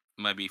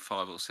maybe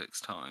 5 or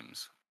 6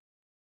 times.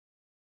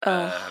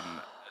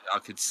 Oh. I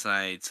could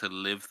say to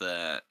live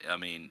there. I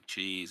mean,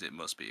 geez, it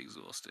must be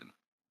exhausting.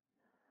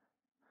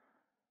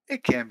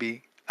 It can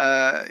be.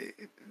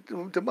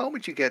 The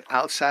moment you get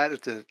outside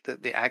of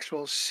the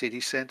actual city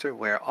center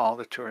where all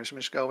the tourism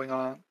is going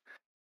on,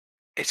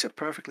 it's a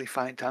perfectly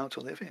fine town to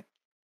live in.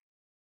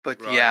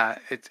 But Right. yeah,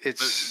 But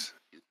it's.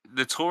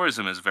 the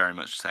tourism has very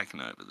much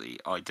taken over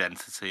the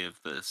identity of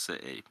the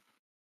city.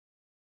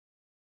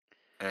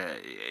 Uh,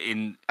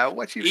 in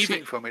What you've even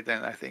seen from it,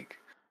 then I think.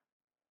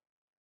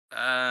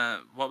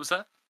 what was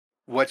that?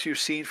 What you've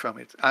seen from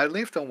it. I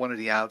lived on one of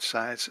the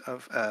outsides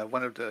of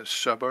one of the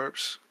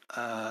suburbs,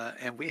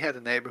 and we had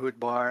a neighborhood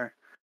bar.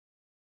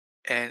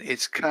 And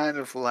it's kind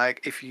of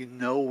like if you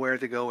know where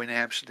to go in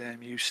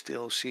Amsterdam, you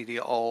still see the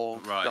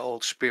Right.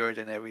 old spirit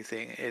and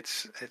everything.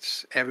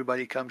 It's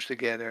everybody comes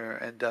together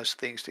and does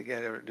things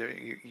together.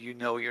 You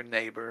know your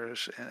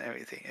neighbors and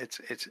everything.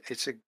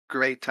 It's a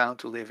great town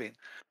to live in,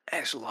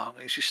 as long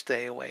as you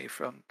stay away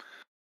from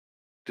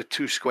the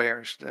two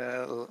squares,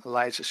 the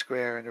Leidse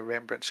Square and the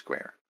Rembrandt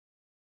Square,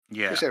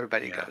 Yeah. because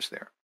everybody Yeah. goes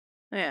there.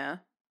 Yeah.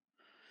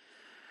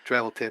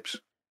 Travel tips.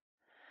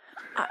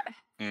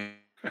 Yeah.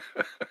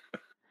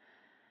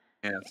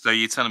 Yeah. So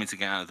you're telling me to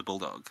get out of the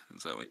bulldog?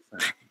 Is that what you're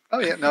saying? Oh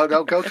yeah, no,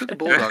 go to the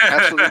bulldog.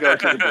 Absolutely go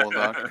to the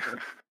bulldog,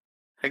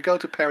 and go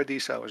to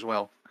Paradiso as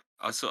well.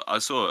 I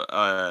saw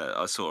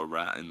a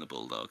rat in the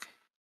bulldog.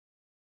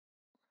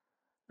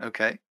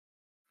 Okay.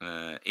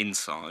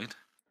 Inside.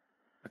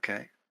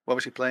 Okay. What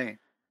was he playing?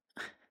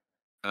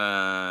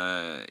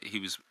 He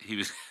was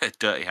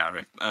Dirty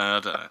Harry. I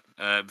don't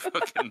know.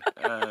 Fucking.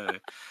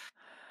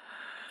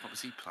 What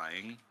was he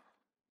playing?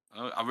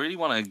 I really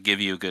want to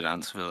give you a good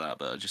answer for that,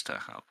 but I just don't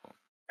have one.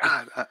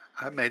 God,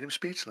 I made him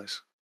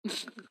speechless.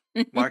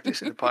 Mark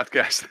this in the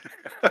podcast.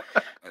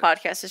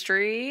 Podcast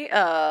history.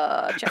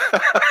 Check.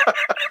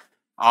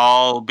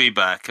 I'll be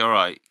back. All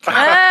right.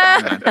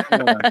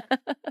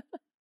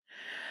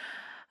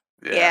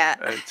 Yeah.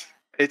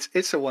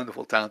 It's a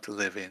wonderful town to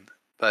live in,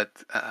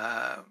 but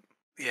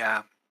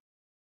yeah,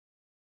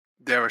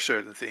 there are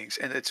certain things,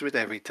 and it's with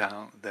every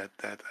town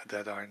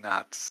that are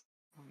not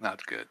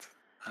good.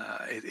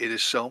 It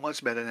is so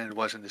much better than it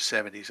was in the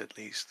 70s, at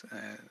least.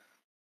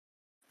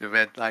 The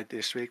red light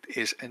district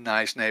is a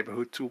nice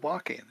neighborhood to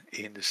walk in.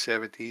 In the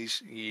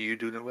 70s, you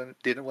didn't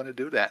want to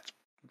do that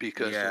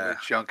because there were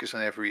junkies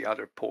on every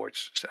other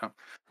porch. So,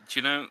 do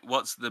you know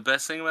what's the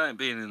best thing about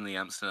being in the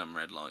Amsterdam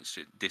red light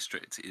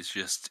district is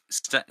just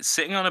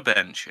sitting on a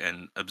bench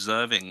and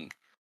observing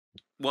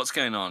what's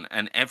going on,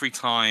 and every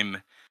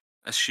time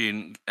a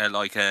student, a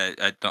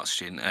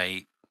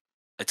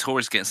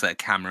tourist gets their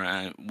camera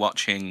out,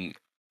 watching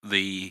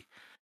the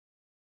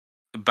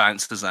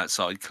bouncers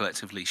outside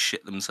collectively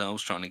shit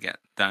themselves trying to get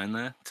down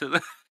there to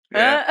the.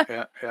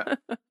 Yeah.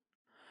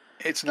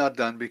 It's not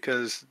done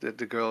because the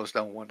girls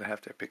don't want to have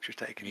their picture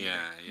taken.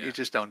 Yeah. You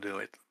just don't do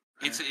it.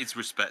 It's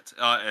respect,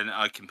 and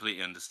I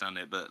completely understand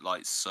it, but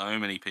like so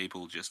many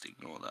people just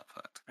ignore that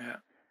fact. Yeah.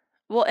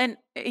 Well, and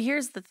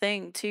here's the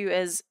thing too: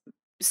 as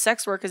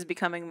sex work is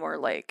becoming more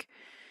like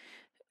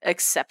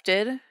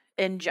accepted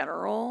in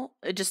general,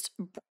 it just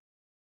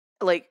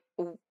like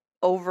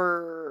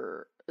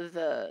over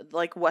the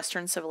like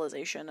Western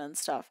civilization and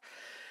stuff.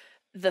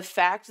 The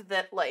fact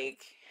that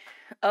like,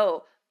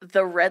 oh,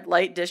 the red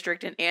light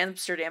district in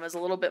Amsterdam is a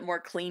little bit more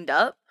cleaned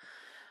up.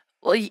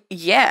 Well,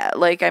 yeah,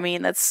 like I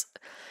mean that's.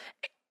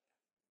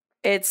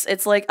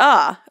 It's like,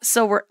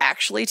 so we're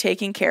actually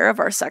taking care of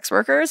our sex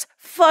workers?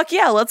 Fuck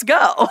yeah, let's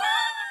go.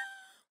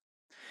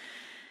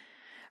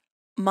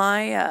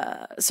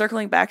 My,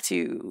 circling back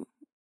to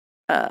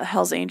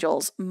Hell's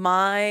Angels,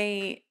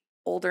 my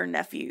older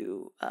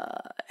nephew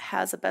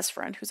has a best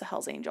friend who's a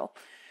Hell's Angel.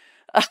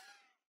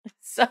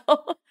 So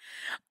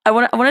I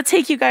want to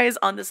take you guys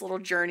on this little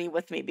journey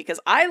with me because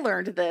I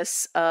learned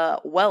this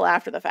well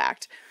after the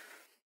fact.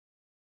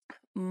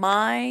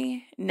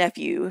 My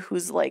nephew,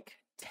 who's like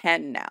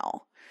 10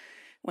 now,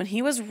 when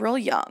he was real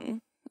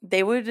young,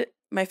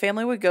 my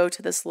family would go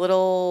to this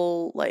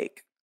little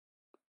like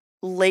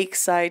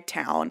lakeside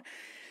town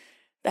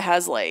that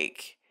has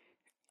like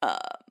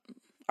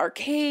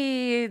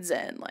arcades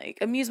and like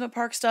amusement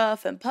park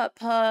stuff and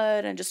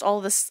putt-putt and just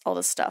all this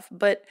stuff.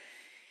 But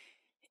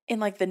in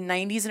like the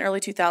 90s and early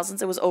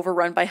 2000s, it was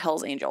overrun by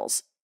Hell's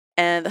Angels.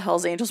 And the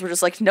Hell's Angels were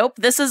just like, nope,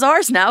 this is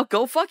ours now.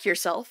 Go fuck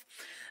yourself.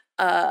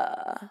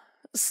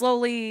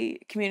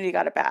 Slowly, community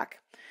got it back.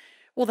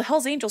 Well, the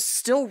Hell's Angels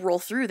still roll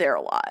through there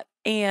a lot.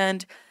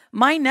 And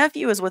my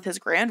nephew is with his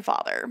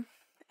grandfather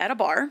at a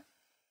bar.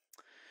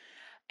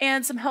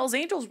 And some Hell's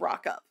Angels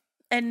rock up.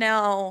 And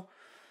now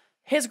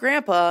his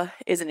grandpa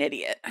is an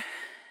idiot.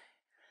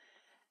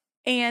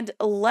 And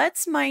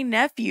lets my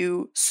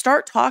nephew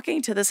start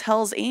talking to this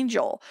Hell's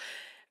Angel.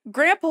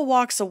 Grandpa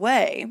walks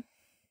away.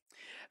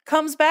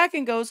 Comes back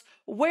and goes,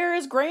 "Where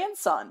is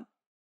grandson?"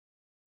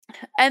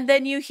 And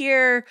then you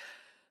hear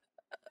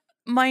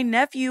my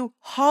nephew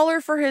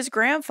holler for his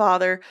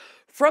grandfather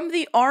from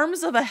the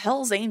arms of a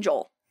Hell's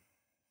Angel.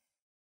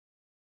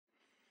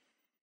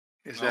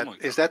 Isn't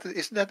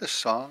that the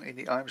song "In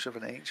the Arms of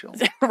an Angel"?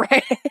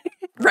 Right.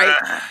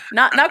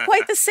 Not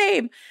quite the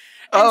same.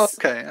 Oh,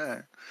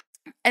 okay.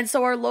 And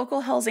so our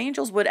local Hell's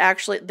Angels would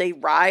they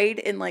ride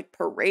in like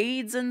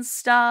parades and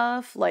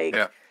stuff, like.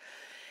 Yeah.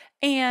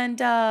 And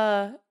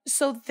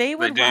so they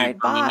would ride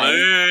by.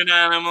 Balloon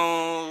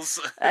animals.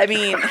 I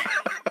mean,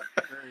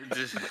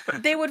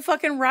 they would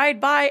fucking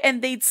ride by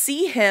and they'd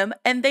see him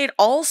and they'd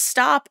all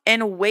stop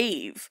and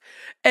wave.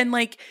 And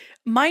like,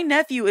 my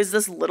nephew is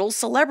this little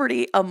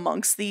celebrity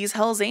amongst these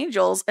Hell's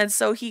Angels. And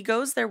so he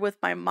goes there with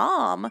my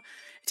mom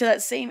to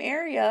that same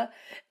area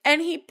and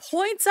he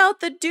points out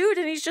the dude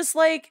and he's just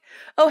like,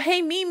 "Oh,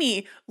 hey,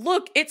 Mimi,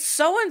 look, it's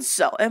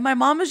so-and-so." And my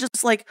mom is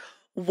just like,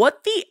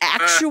 what the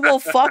actual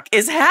fuck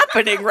is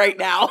happening right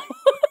now?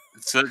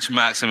 Such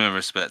maximum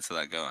respect to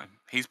that guy.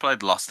 He's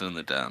played Lost in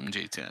the Dam,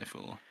 GTA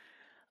 4.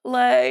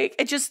 Like,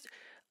 it just,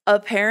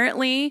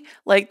 apparently,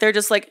 like, they're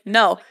just like,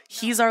 no,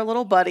 he's our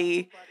little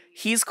buddy.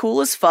 He's cool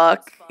as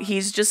fuck.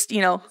 He's just,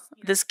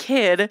 this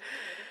kid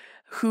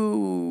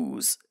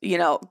whose,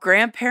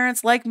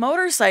 grandparents like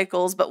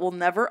motorcycles, but will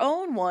never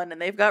own one. And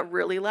they've got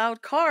really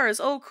loud cars.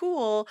 Oh,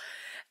 cool.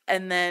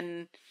 And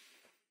then,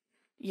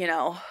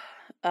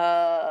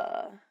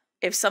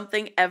 if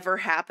something ever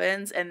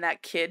happens and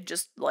that kid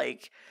just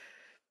like,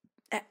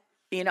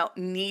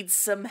 needs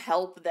some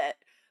help that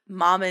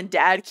mom and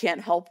dad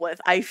can't help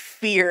with, I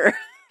fear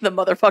the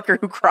motherfucker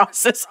who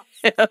crosses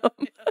him.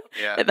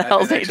 Yeah, And the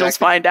Hells Angels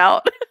find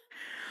out.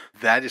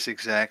 That is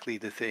exactly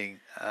the thing.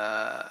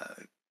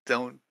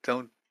 Don't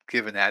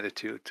give an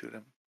attitude to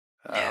them.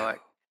 Like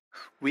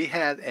we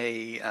had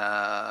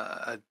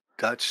a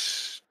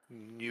Dutch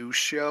news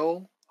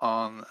show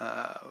on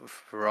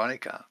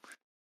Veronica.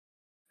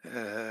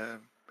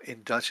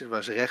 In Dutch, it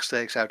was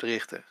rechtstreeks uit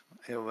Richter.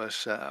 It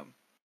was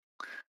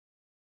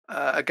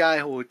a guy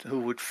who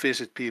would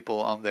visit people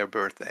on their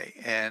birthday,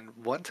 and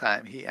one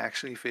time he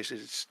actually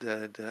visits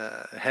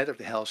the head of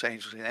the Hells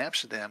Angels in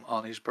Amsterdam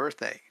on his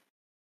birthday.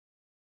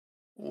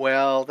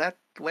 Well, that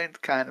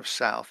went kind of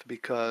south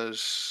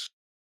because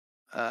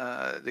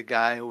the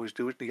guy who was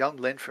doing Jan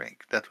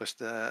Lenfrink, that was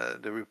the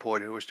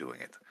reporter who was doing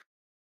it.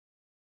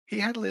 He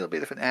had a little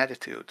bit of an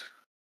attitude,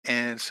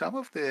 and some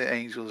of the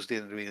angels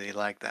didn't really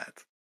like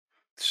that.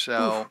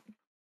 So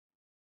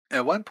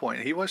at one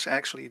point, he was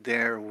actually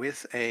there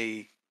with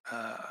a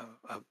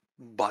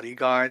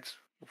bodyguard,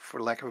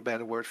 for lack of a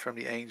better word, from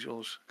the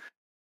angels,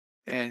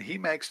 and he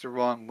makes the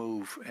wrong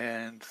move,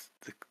 and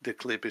the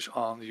clip is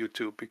on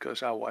YouTube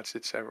because I watched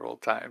it several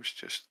times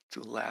just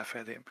to laugh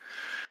at him.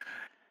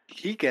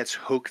 He gets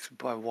hooked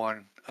by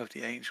one of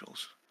the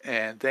angels,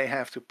 and they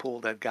have to pull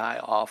that guy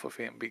off of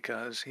him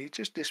because he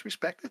just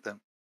disrespected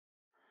them.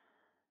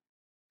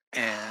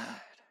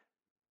 And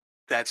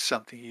that's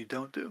something you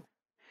don't do.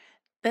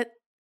 That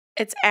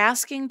it's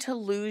asking to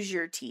lose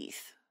your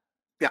teeth.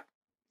 Yeah.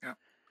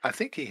 I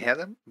think he had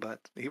them, but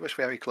he was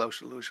very close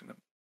to losing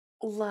them.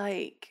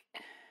 Like,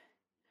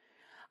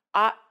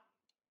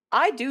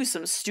 I do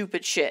some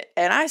stupid shit,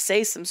 and I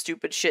say some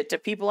stupid shit to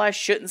people I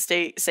shouldn't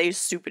say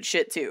stupid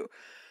shit to.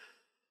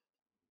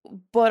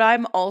 But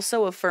I'm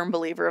also a firm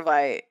believer of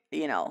I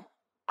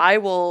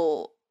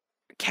will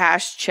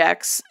cash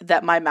checks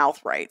that my mouth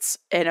writes.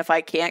 And if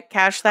I can't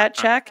cash that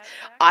check,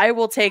 I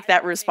will take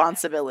that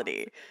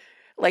responsibility.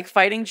 Like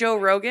fighting Joe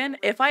Rogan,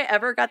 if I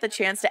ever got the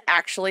chance to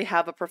actually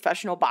have a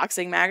professional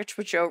boxing match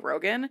with Joe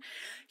Rogan,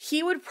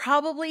 he would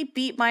probably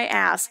beat my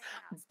ass,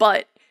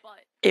 but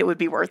it would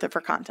be worth it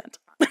for content.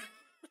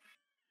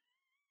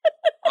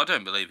 I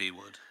don't believe he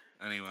would,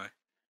 anyway.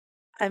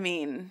 I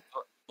mean,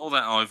 all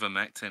that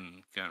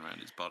ivermectin going around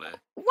his body.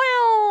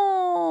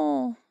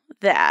 Well,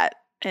 that,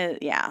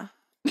 yeah.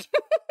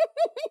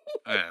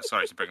 Oh, yeah,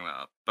 sorry to bring that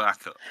up.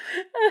 Back up.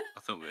 I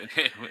thought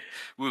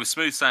we were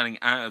smooth sailing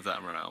out of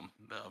that realm,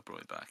 but I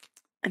brought it back.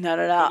 No.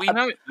 But we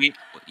know,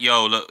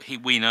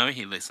 we know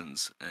he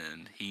listens,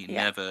 and he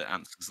never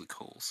answers the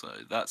call, so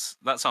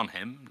that's on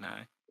him now.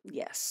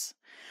 Yes.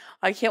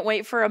 I can't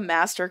wait for a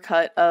master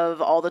cut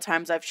of all the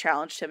times I've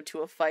challenged him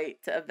to a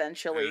fight to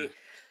eventually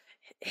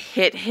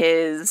hit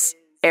his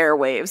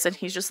airwaves, and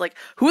he's just like,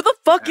 who the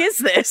fuck is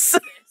this?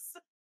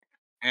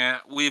 Yeah,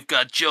 we've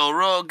got Joe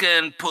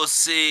Rogan,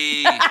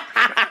 pussy.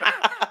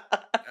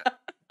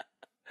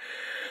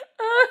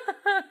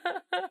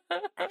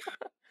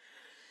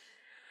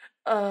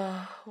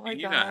 Oh my God.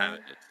 You know how it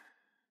is.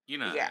 You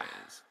know how it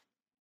is.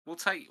 We'll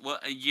take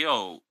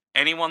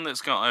anyone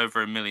that's got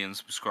over 1 million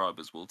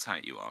subscribers, we'll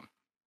take you on.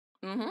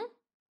 Mm-hmm.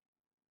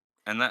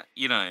 And that,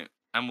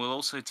 and we'll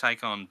also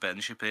take on Ben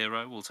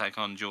Shapiro. We'll take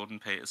on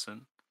Jordan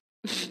Peterson.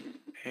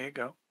 There you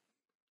go.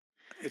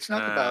 It's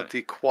not about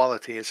the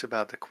quality; it's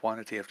about the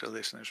quantity of the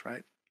listeners,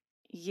 right?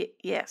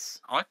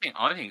 Yes. I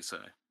think so,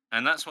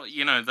 and that's what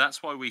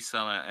That's why we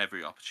sell out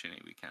every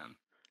opportunity we can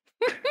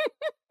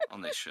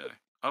on this show.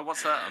 Oh,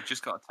 what's that? I've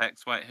just got a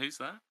text. Wait, who's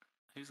that?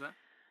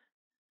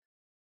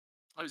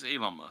 Oh, it's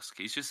Elon Musk.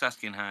 He's just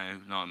asking how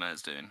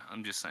KniteMare's doing.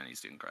 I'm just saying he's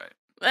doing great.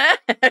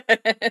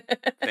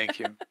 Thank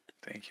you.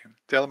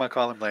 Tell him I'll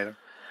call him later.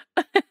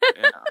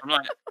 I'm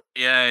like,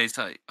 he's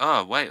like,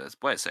 oh wait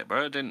a sec,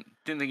 bro. I didn't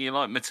think you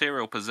liked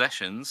material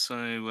possessions, so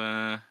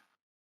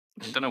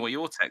don't know what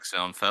you're texting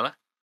on, fella.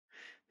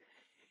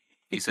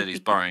 He said he's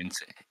borrowing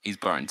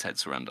Ted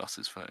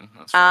Sarandos's phone.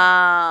 That's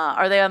right.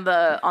 Are they on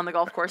the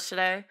golf course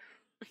today?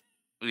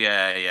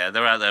 Yeah.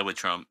 They're out there with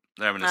Trump.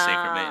 They're having a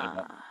secret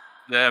meeting.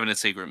 They're having a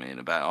secret meeting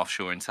about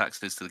offshoring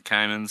taxes to the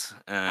Caymans.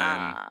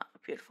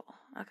 Beautiful.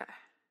 Okay.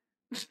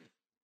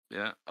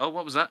 Yeah. Oh,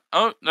 what was that?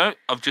 Oh, no.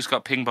 I've just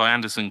got pinged by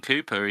Anderson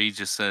Cooper. He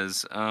just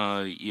says,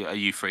 are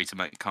you free to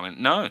make a comment?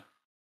 No.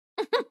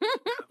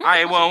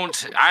 I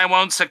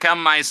won't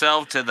succumb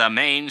myself to the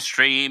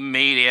mainstream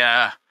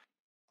media.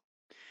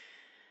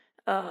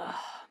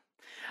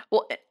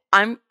 Well,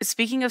 I'm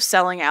speaking of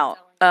selling out.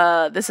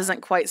 This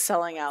isn't quite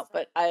selling out,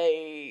 but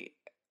I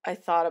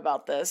thought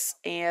about this,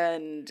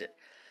 and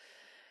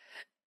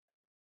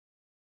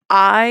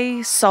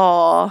I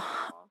saw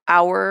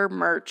our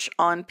merch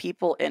on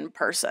people in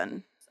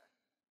person.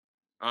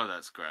 Oh,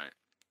 that's great.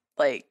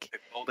 Like the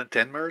Golden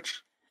 10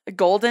 merch?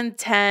 Golden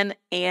 10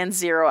 and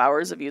 0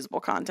 hours of usable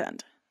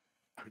content.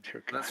 Oh,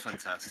 dear God. That's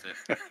fantastic.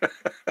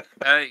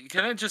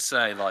 Can I just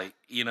say,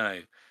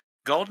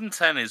 Golden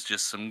 10 is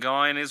just some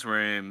guy in his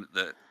room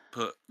that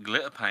put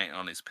glitter paint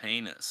on his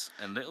penis,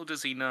 and little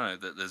does he know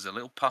that there's a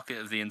little pocket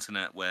of the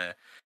internet where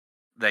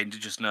they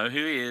just know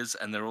who he is,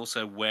 and they're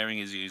also wearing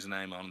his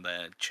username on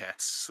their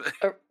chests.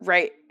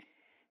 Right.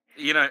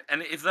 You know,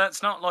 and if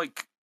that's not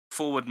like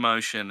forward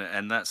motion,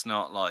 and that's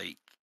not like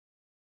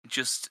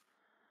just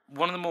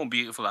one of the more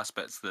beautiful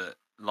aspects that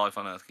life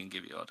on Earth can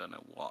give you, I don't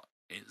know what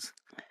is.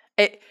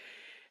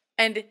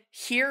 And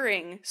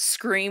hearing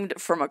screamed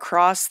from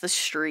across the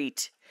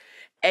street,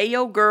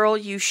 "Ayo, girl,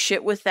 you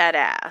shit with that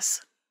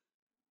ass."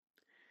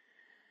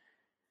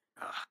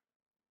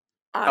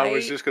 I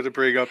was just going to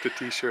bring up the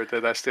T-shirt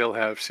that I still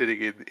have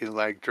sitting in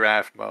like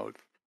draft mode.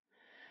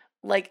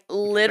 Like,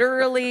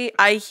 literally,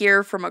 I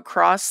hear from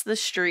across the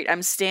street.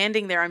 I'm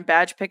standing there on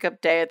badge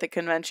pickup day at the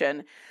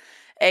convention.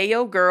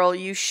 "Ayo, girl,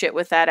 you shit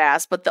with that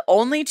ass." But the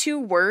only two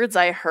words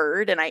I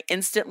heard and I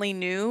instantly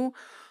knew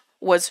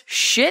was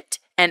shit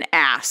and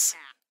ass.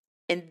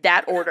 In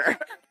that order.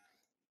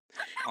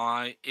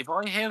 If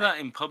I hear that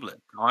in public,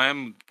 I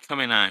am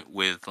coming out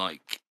with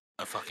like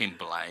a fucking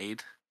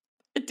blade.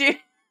 Dude.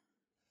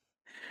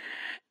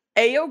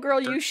 "Ayo, girl,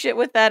 you shit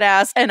with that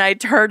ass." And I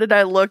turned and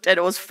I looked and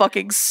it was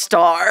fucking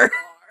Star.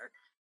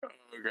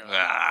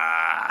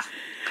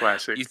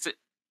 Classic.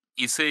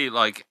 You see,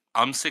 like,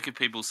 I'm sick of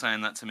people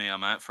saying that to me.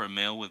 I'm out for a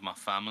meal with my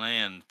family,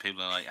 and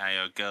people are like,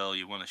 "Ayo, girl,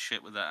 you want to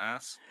shit with that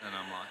ass?" And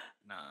I'm like,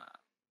 "Nah,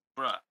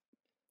 bruh."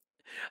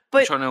 But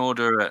I'm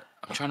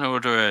trying to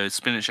order a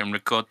spinach and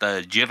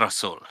ricotta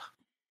girasol.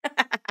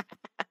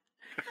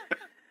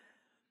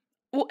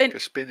 well, and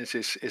Because spinach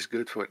is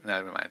good for it.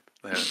 Never mind.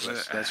 Let's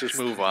just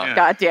move on. Yeah.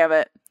 God damn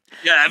it.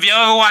 Yeah, if you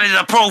ever wanted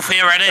a proof,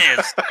 here it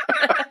is.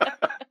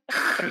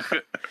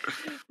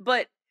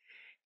 But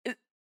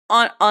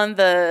on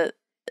the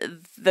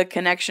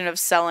connection of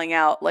selling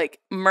out, like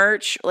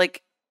merch,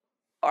 like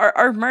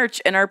our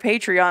merch and our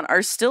Patreon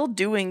are still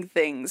doing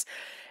things.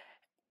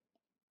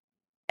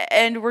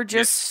 And we're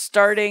just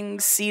starting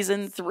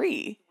season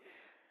 3.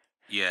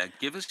 Yeah,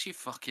 give us your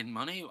fucking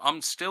money.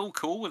 I'm still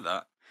cool with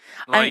that.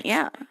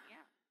 Yeah.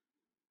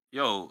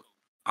 Yo,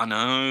 I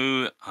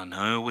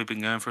know we've been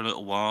going for a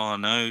little while. I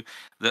know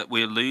that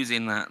we're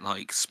losing that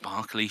like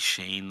sparkly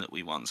sheen that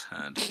we once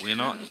had.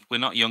 We're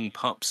not young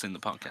pups in the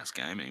podcast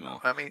game anymore.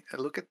 I mean,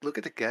 look at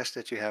the guests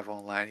that you have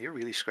online. You're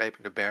really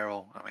scraping the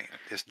barrel. I mean,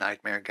 this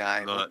NkniteMare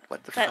guy.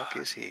 What the fuck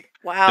is he?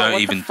 Wow,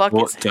 what the fuck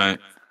is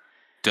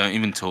don't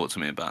even talk to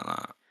me about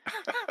that.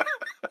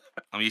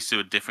 I'm used to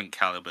a different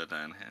caliber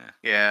down here.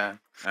 Yeah.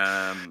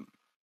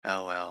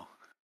 Oh well.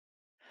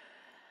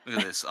 Look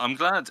at this. I'm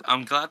glad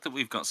that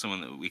we've got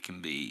someone that we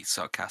can be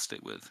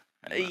sarcastic with.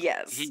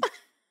 Yes.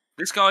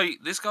 This guy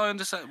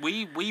understands.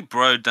 We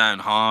broed down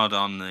hard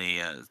on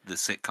the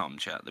sitcom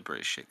chat, the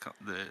British sitcom,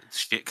 the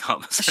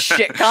shitcoms.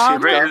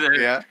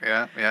 Shitcom?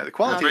 Yeah. The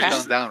quality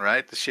has gone down,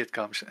 right? The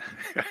shitcoms.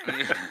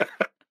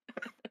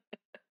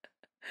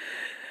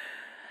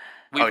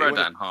 We broke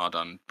down hard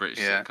on British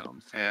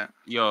sitcoms. Yeah.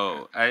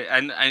 Yo,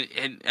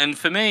 and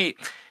for me,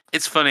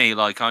 it's funny.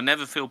 Like, I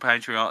never feel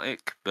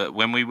patriotic, but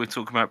when we were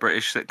talking about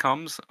British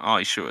sitcoms,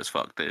 I sure as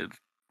fuck did.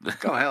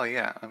 Oh hell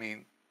yeah! I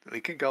mean, we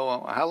can go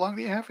on. How long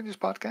do you have in this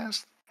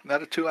podcast?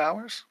 Another 2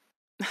 hours?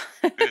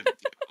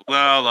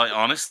 Well, like,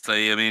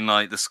 honestly, I mean,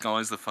 like, the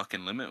sky's the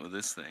fucking limit with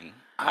this thing.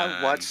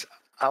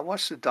 I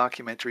watched the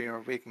documentary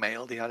on Rick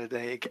Mail the other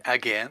day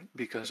again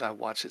because I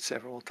watched it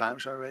several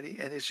times already,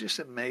 and it's just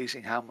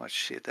amazing how much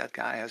shit that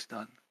guy has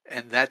done.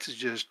 And that's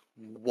just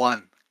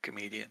one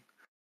comedian.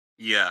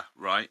 Yeah,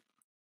 right.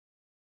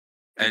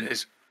 And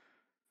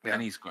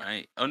he's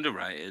great,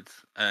 underrated.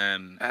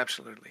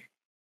 Absolutely.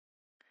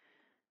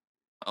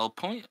 I'll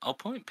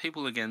point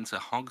people again to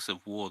Hogs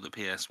of War, the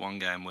PS1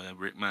 game where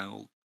Rick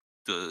Mail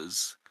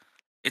does.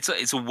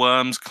 It's a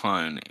Worms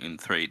clone in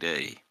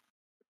 3D.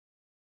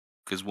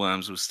 Because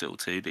Worms was still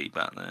 2D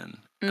back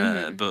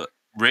then. But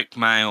Rick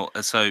Mail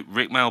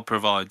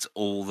provides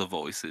all the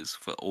voices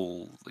for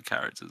all the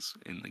characters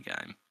in the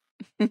game.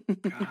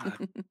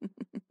 God.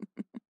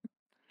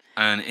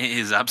 And it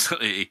is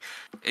absolutely,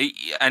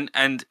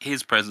 and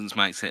his presence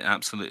makes it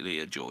absolutely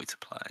a joy to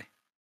play.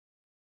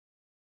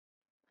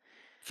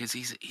 Because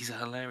he's a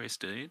hilarious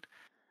dude.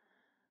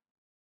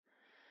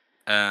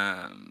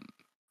 What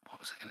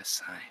was I going to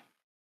say?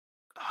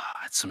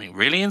 I had something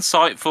really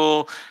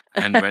insightful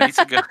and ready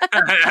to go.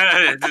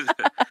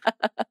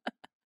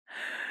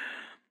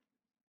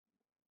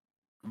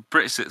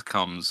 British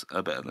sitcoms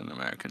are better than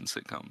American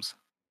sitcoms.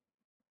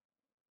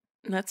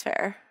 That's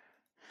fair.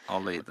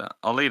 I'll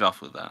lead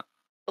off with that.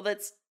 Well,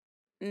 that's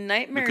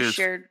KniteMare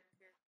shared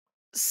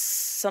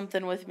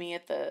something with me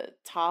at the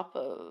top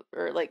of,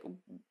 or like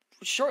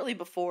shortly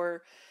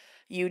before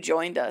you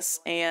joined us,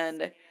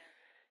 and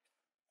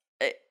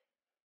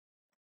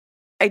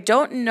I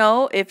don't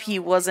know if he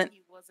wasn't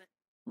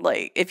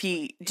like, if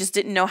he just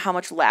didn't know how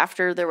much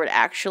laughter there would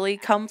actually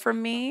come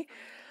from me,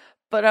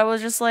 but I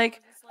was just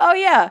like, oh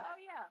yeah,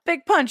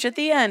 big punch at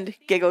the end,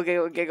 giggle,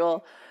 giggle,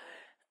 giggle.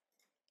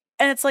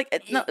 And it's like,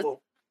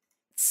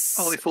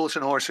 Only fools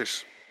and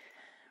horses.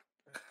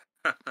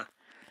 And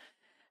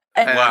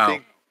wow. I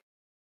think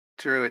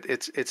Druid,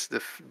 it's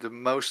the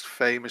most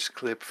famous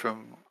clip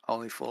from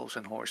Only Fools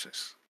and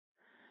Horses.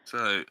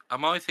 So,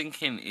 am I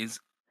thinking is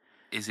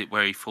it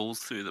where he falls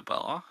through the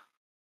bar?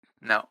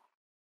 No,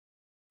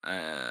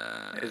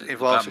 it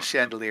involves a Batman.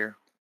 chandelier.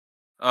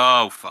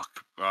 Oh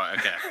fuck! Right,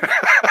 okay. Okay.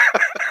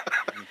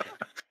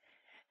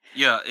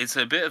 Yeah, it's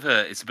a bit of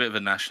a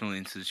national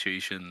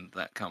institution,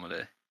 that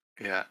comedy.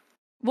 Yeah.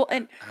 Well,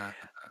 and Uh,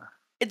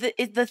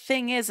 the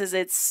thing is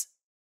it's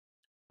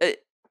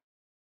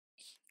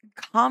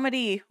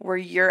comedy where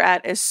you're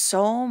at is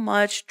so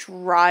much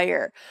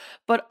drier,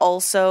 but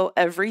also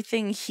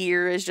everything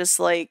here is just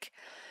like,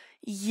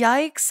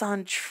 yikes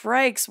on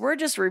trikes. We're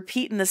just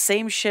repeating the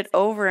same shit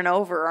over and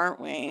over, aren't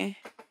we?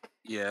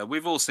 yeah,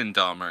 we've all seen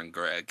Dharma and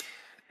Greg.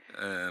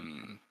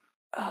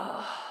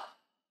 Ugh.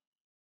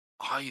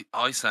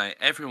 I say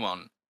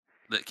everyone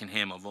that can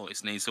hear my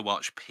voice needs to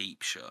watch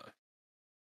Peep Show.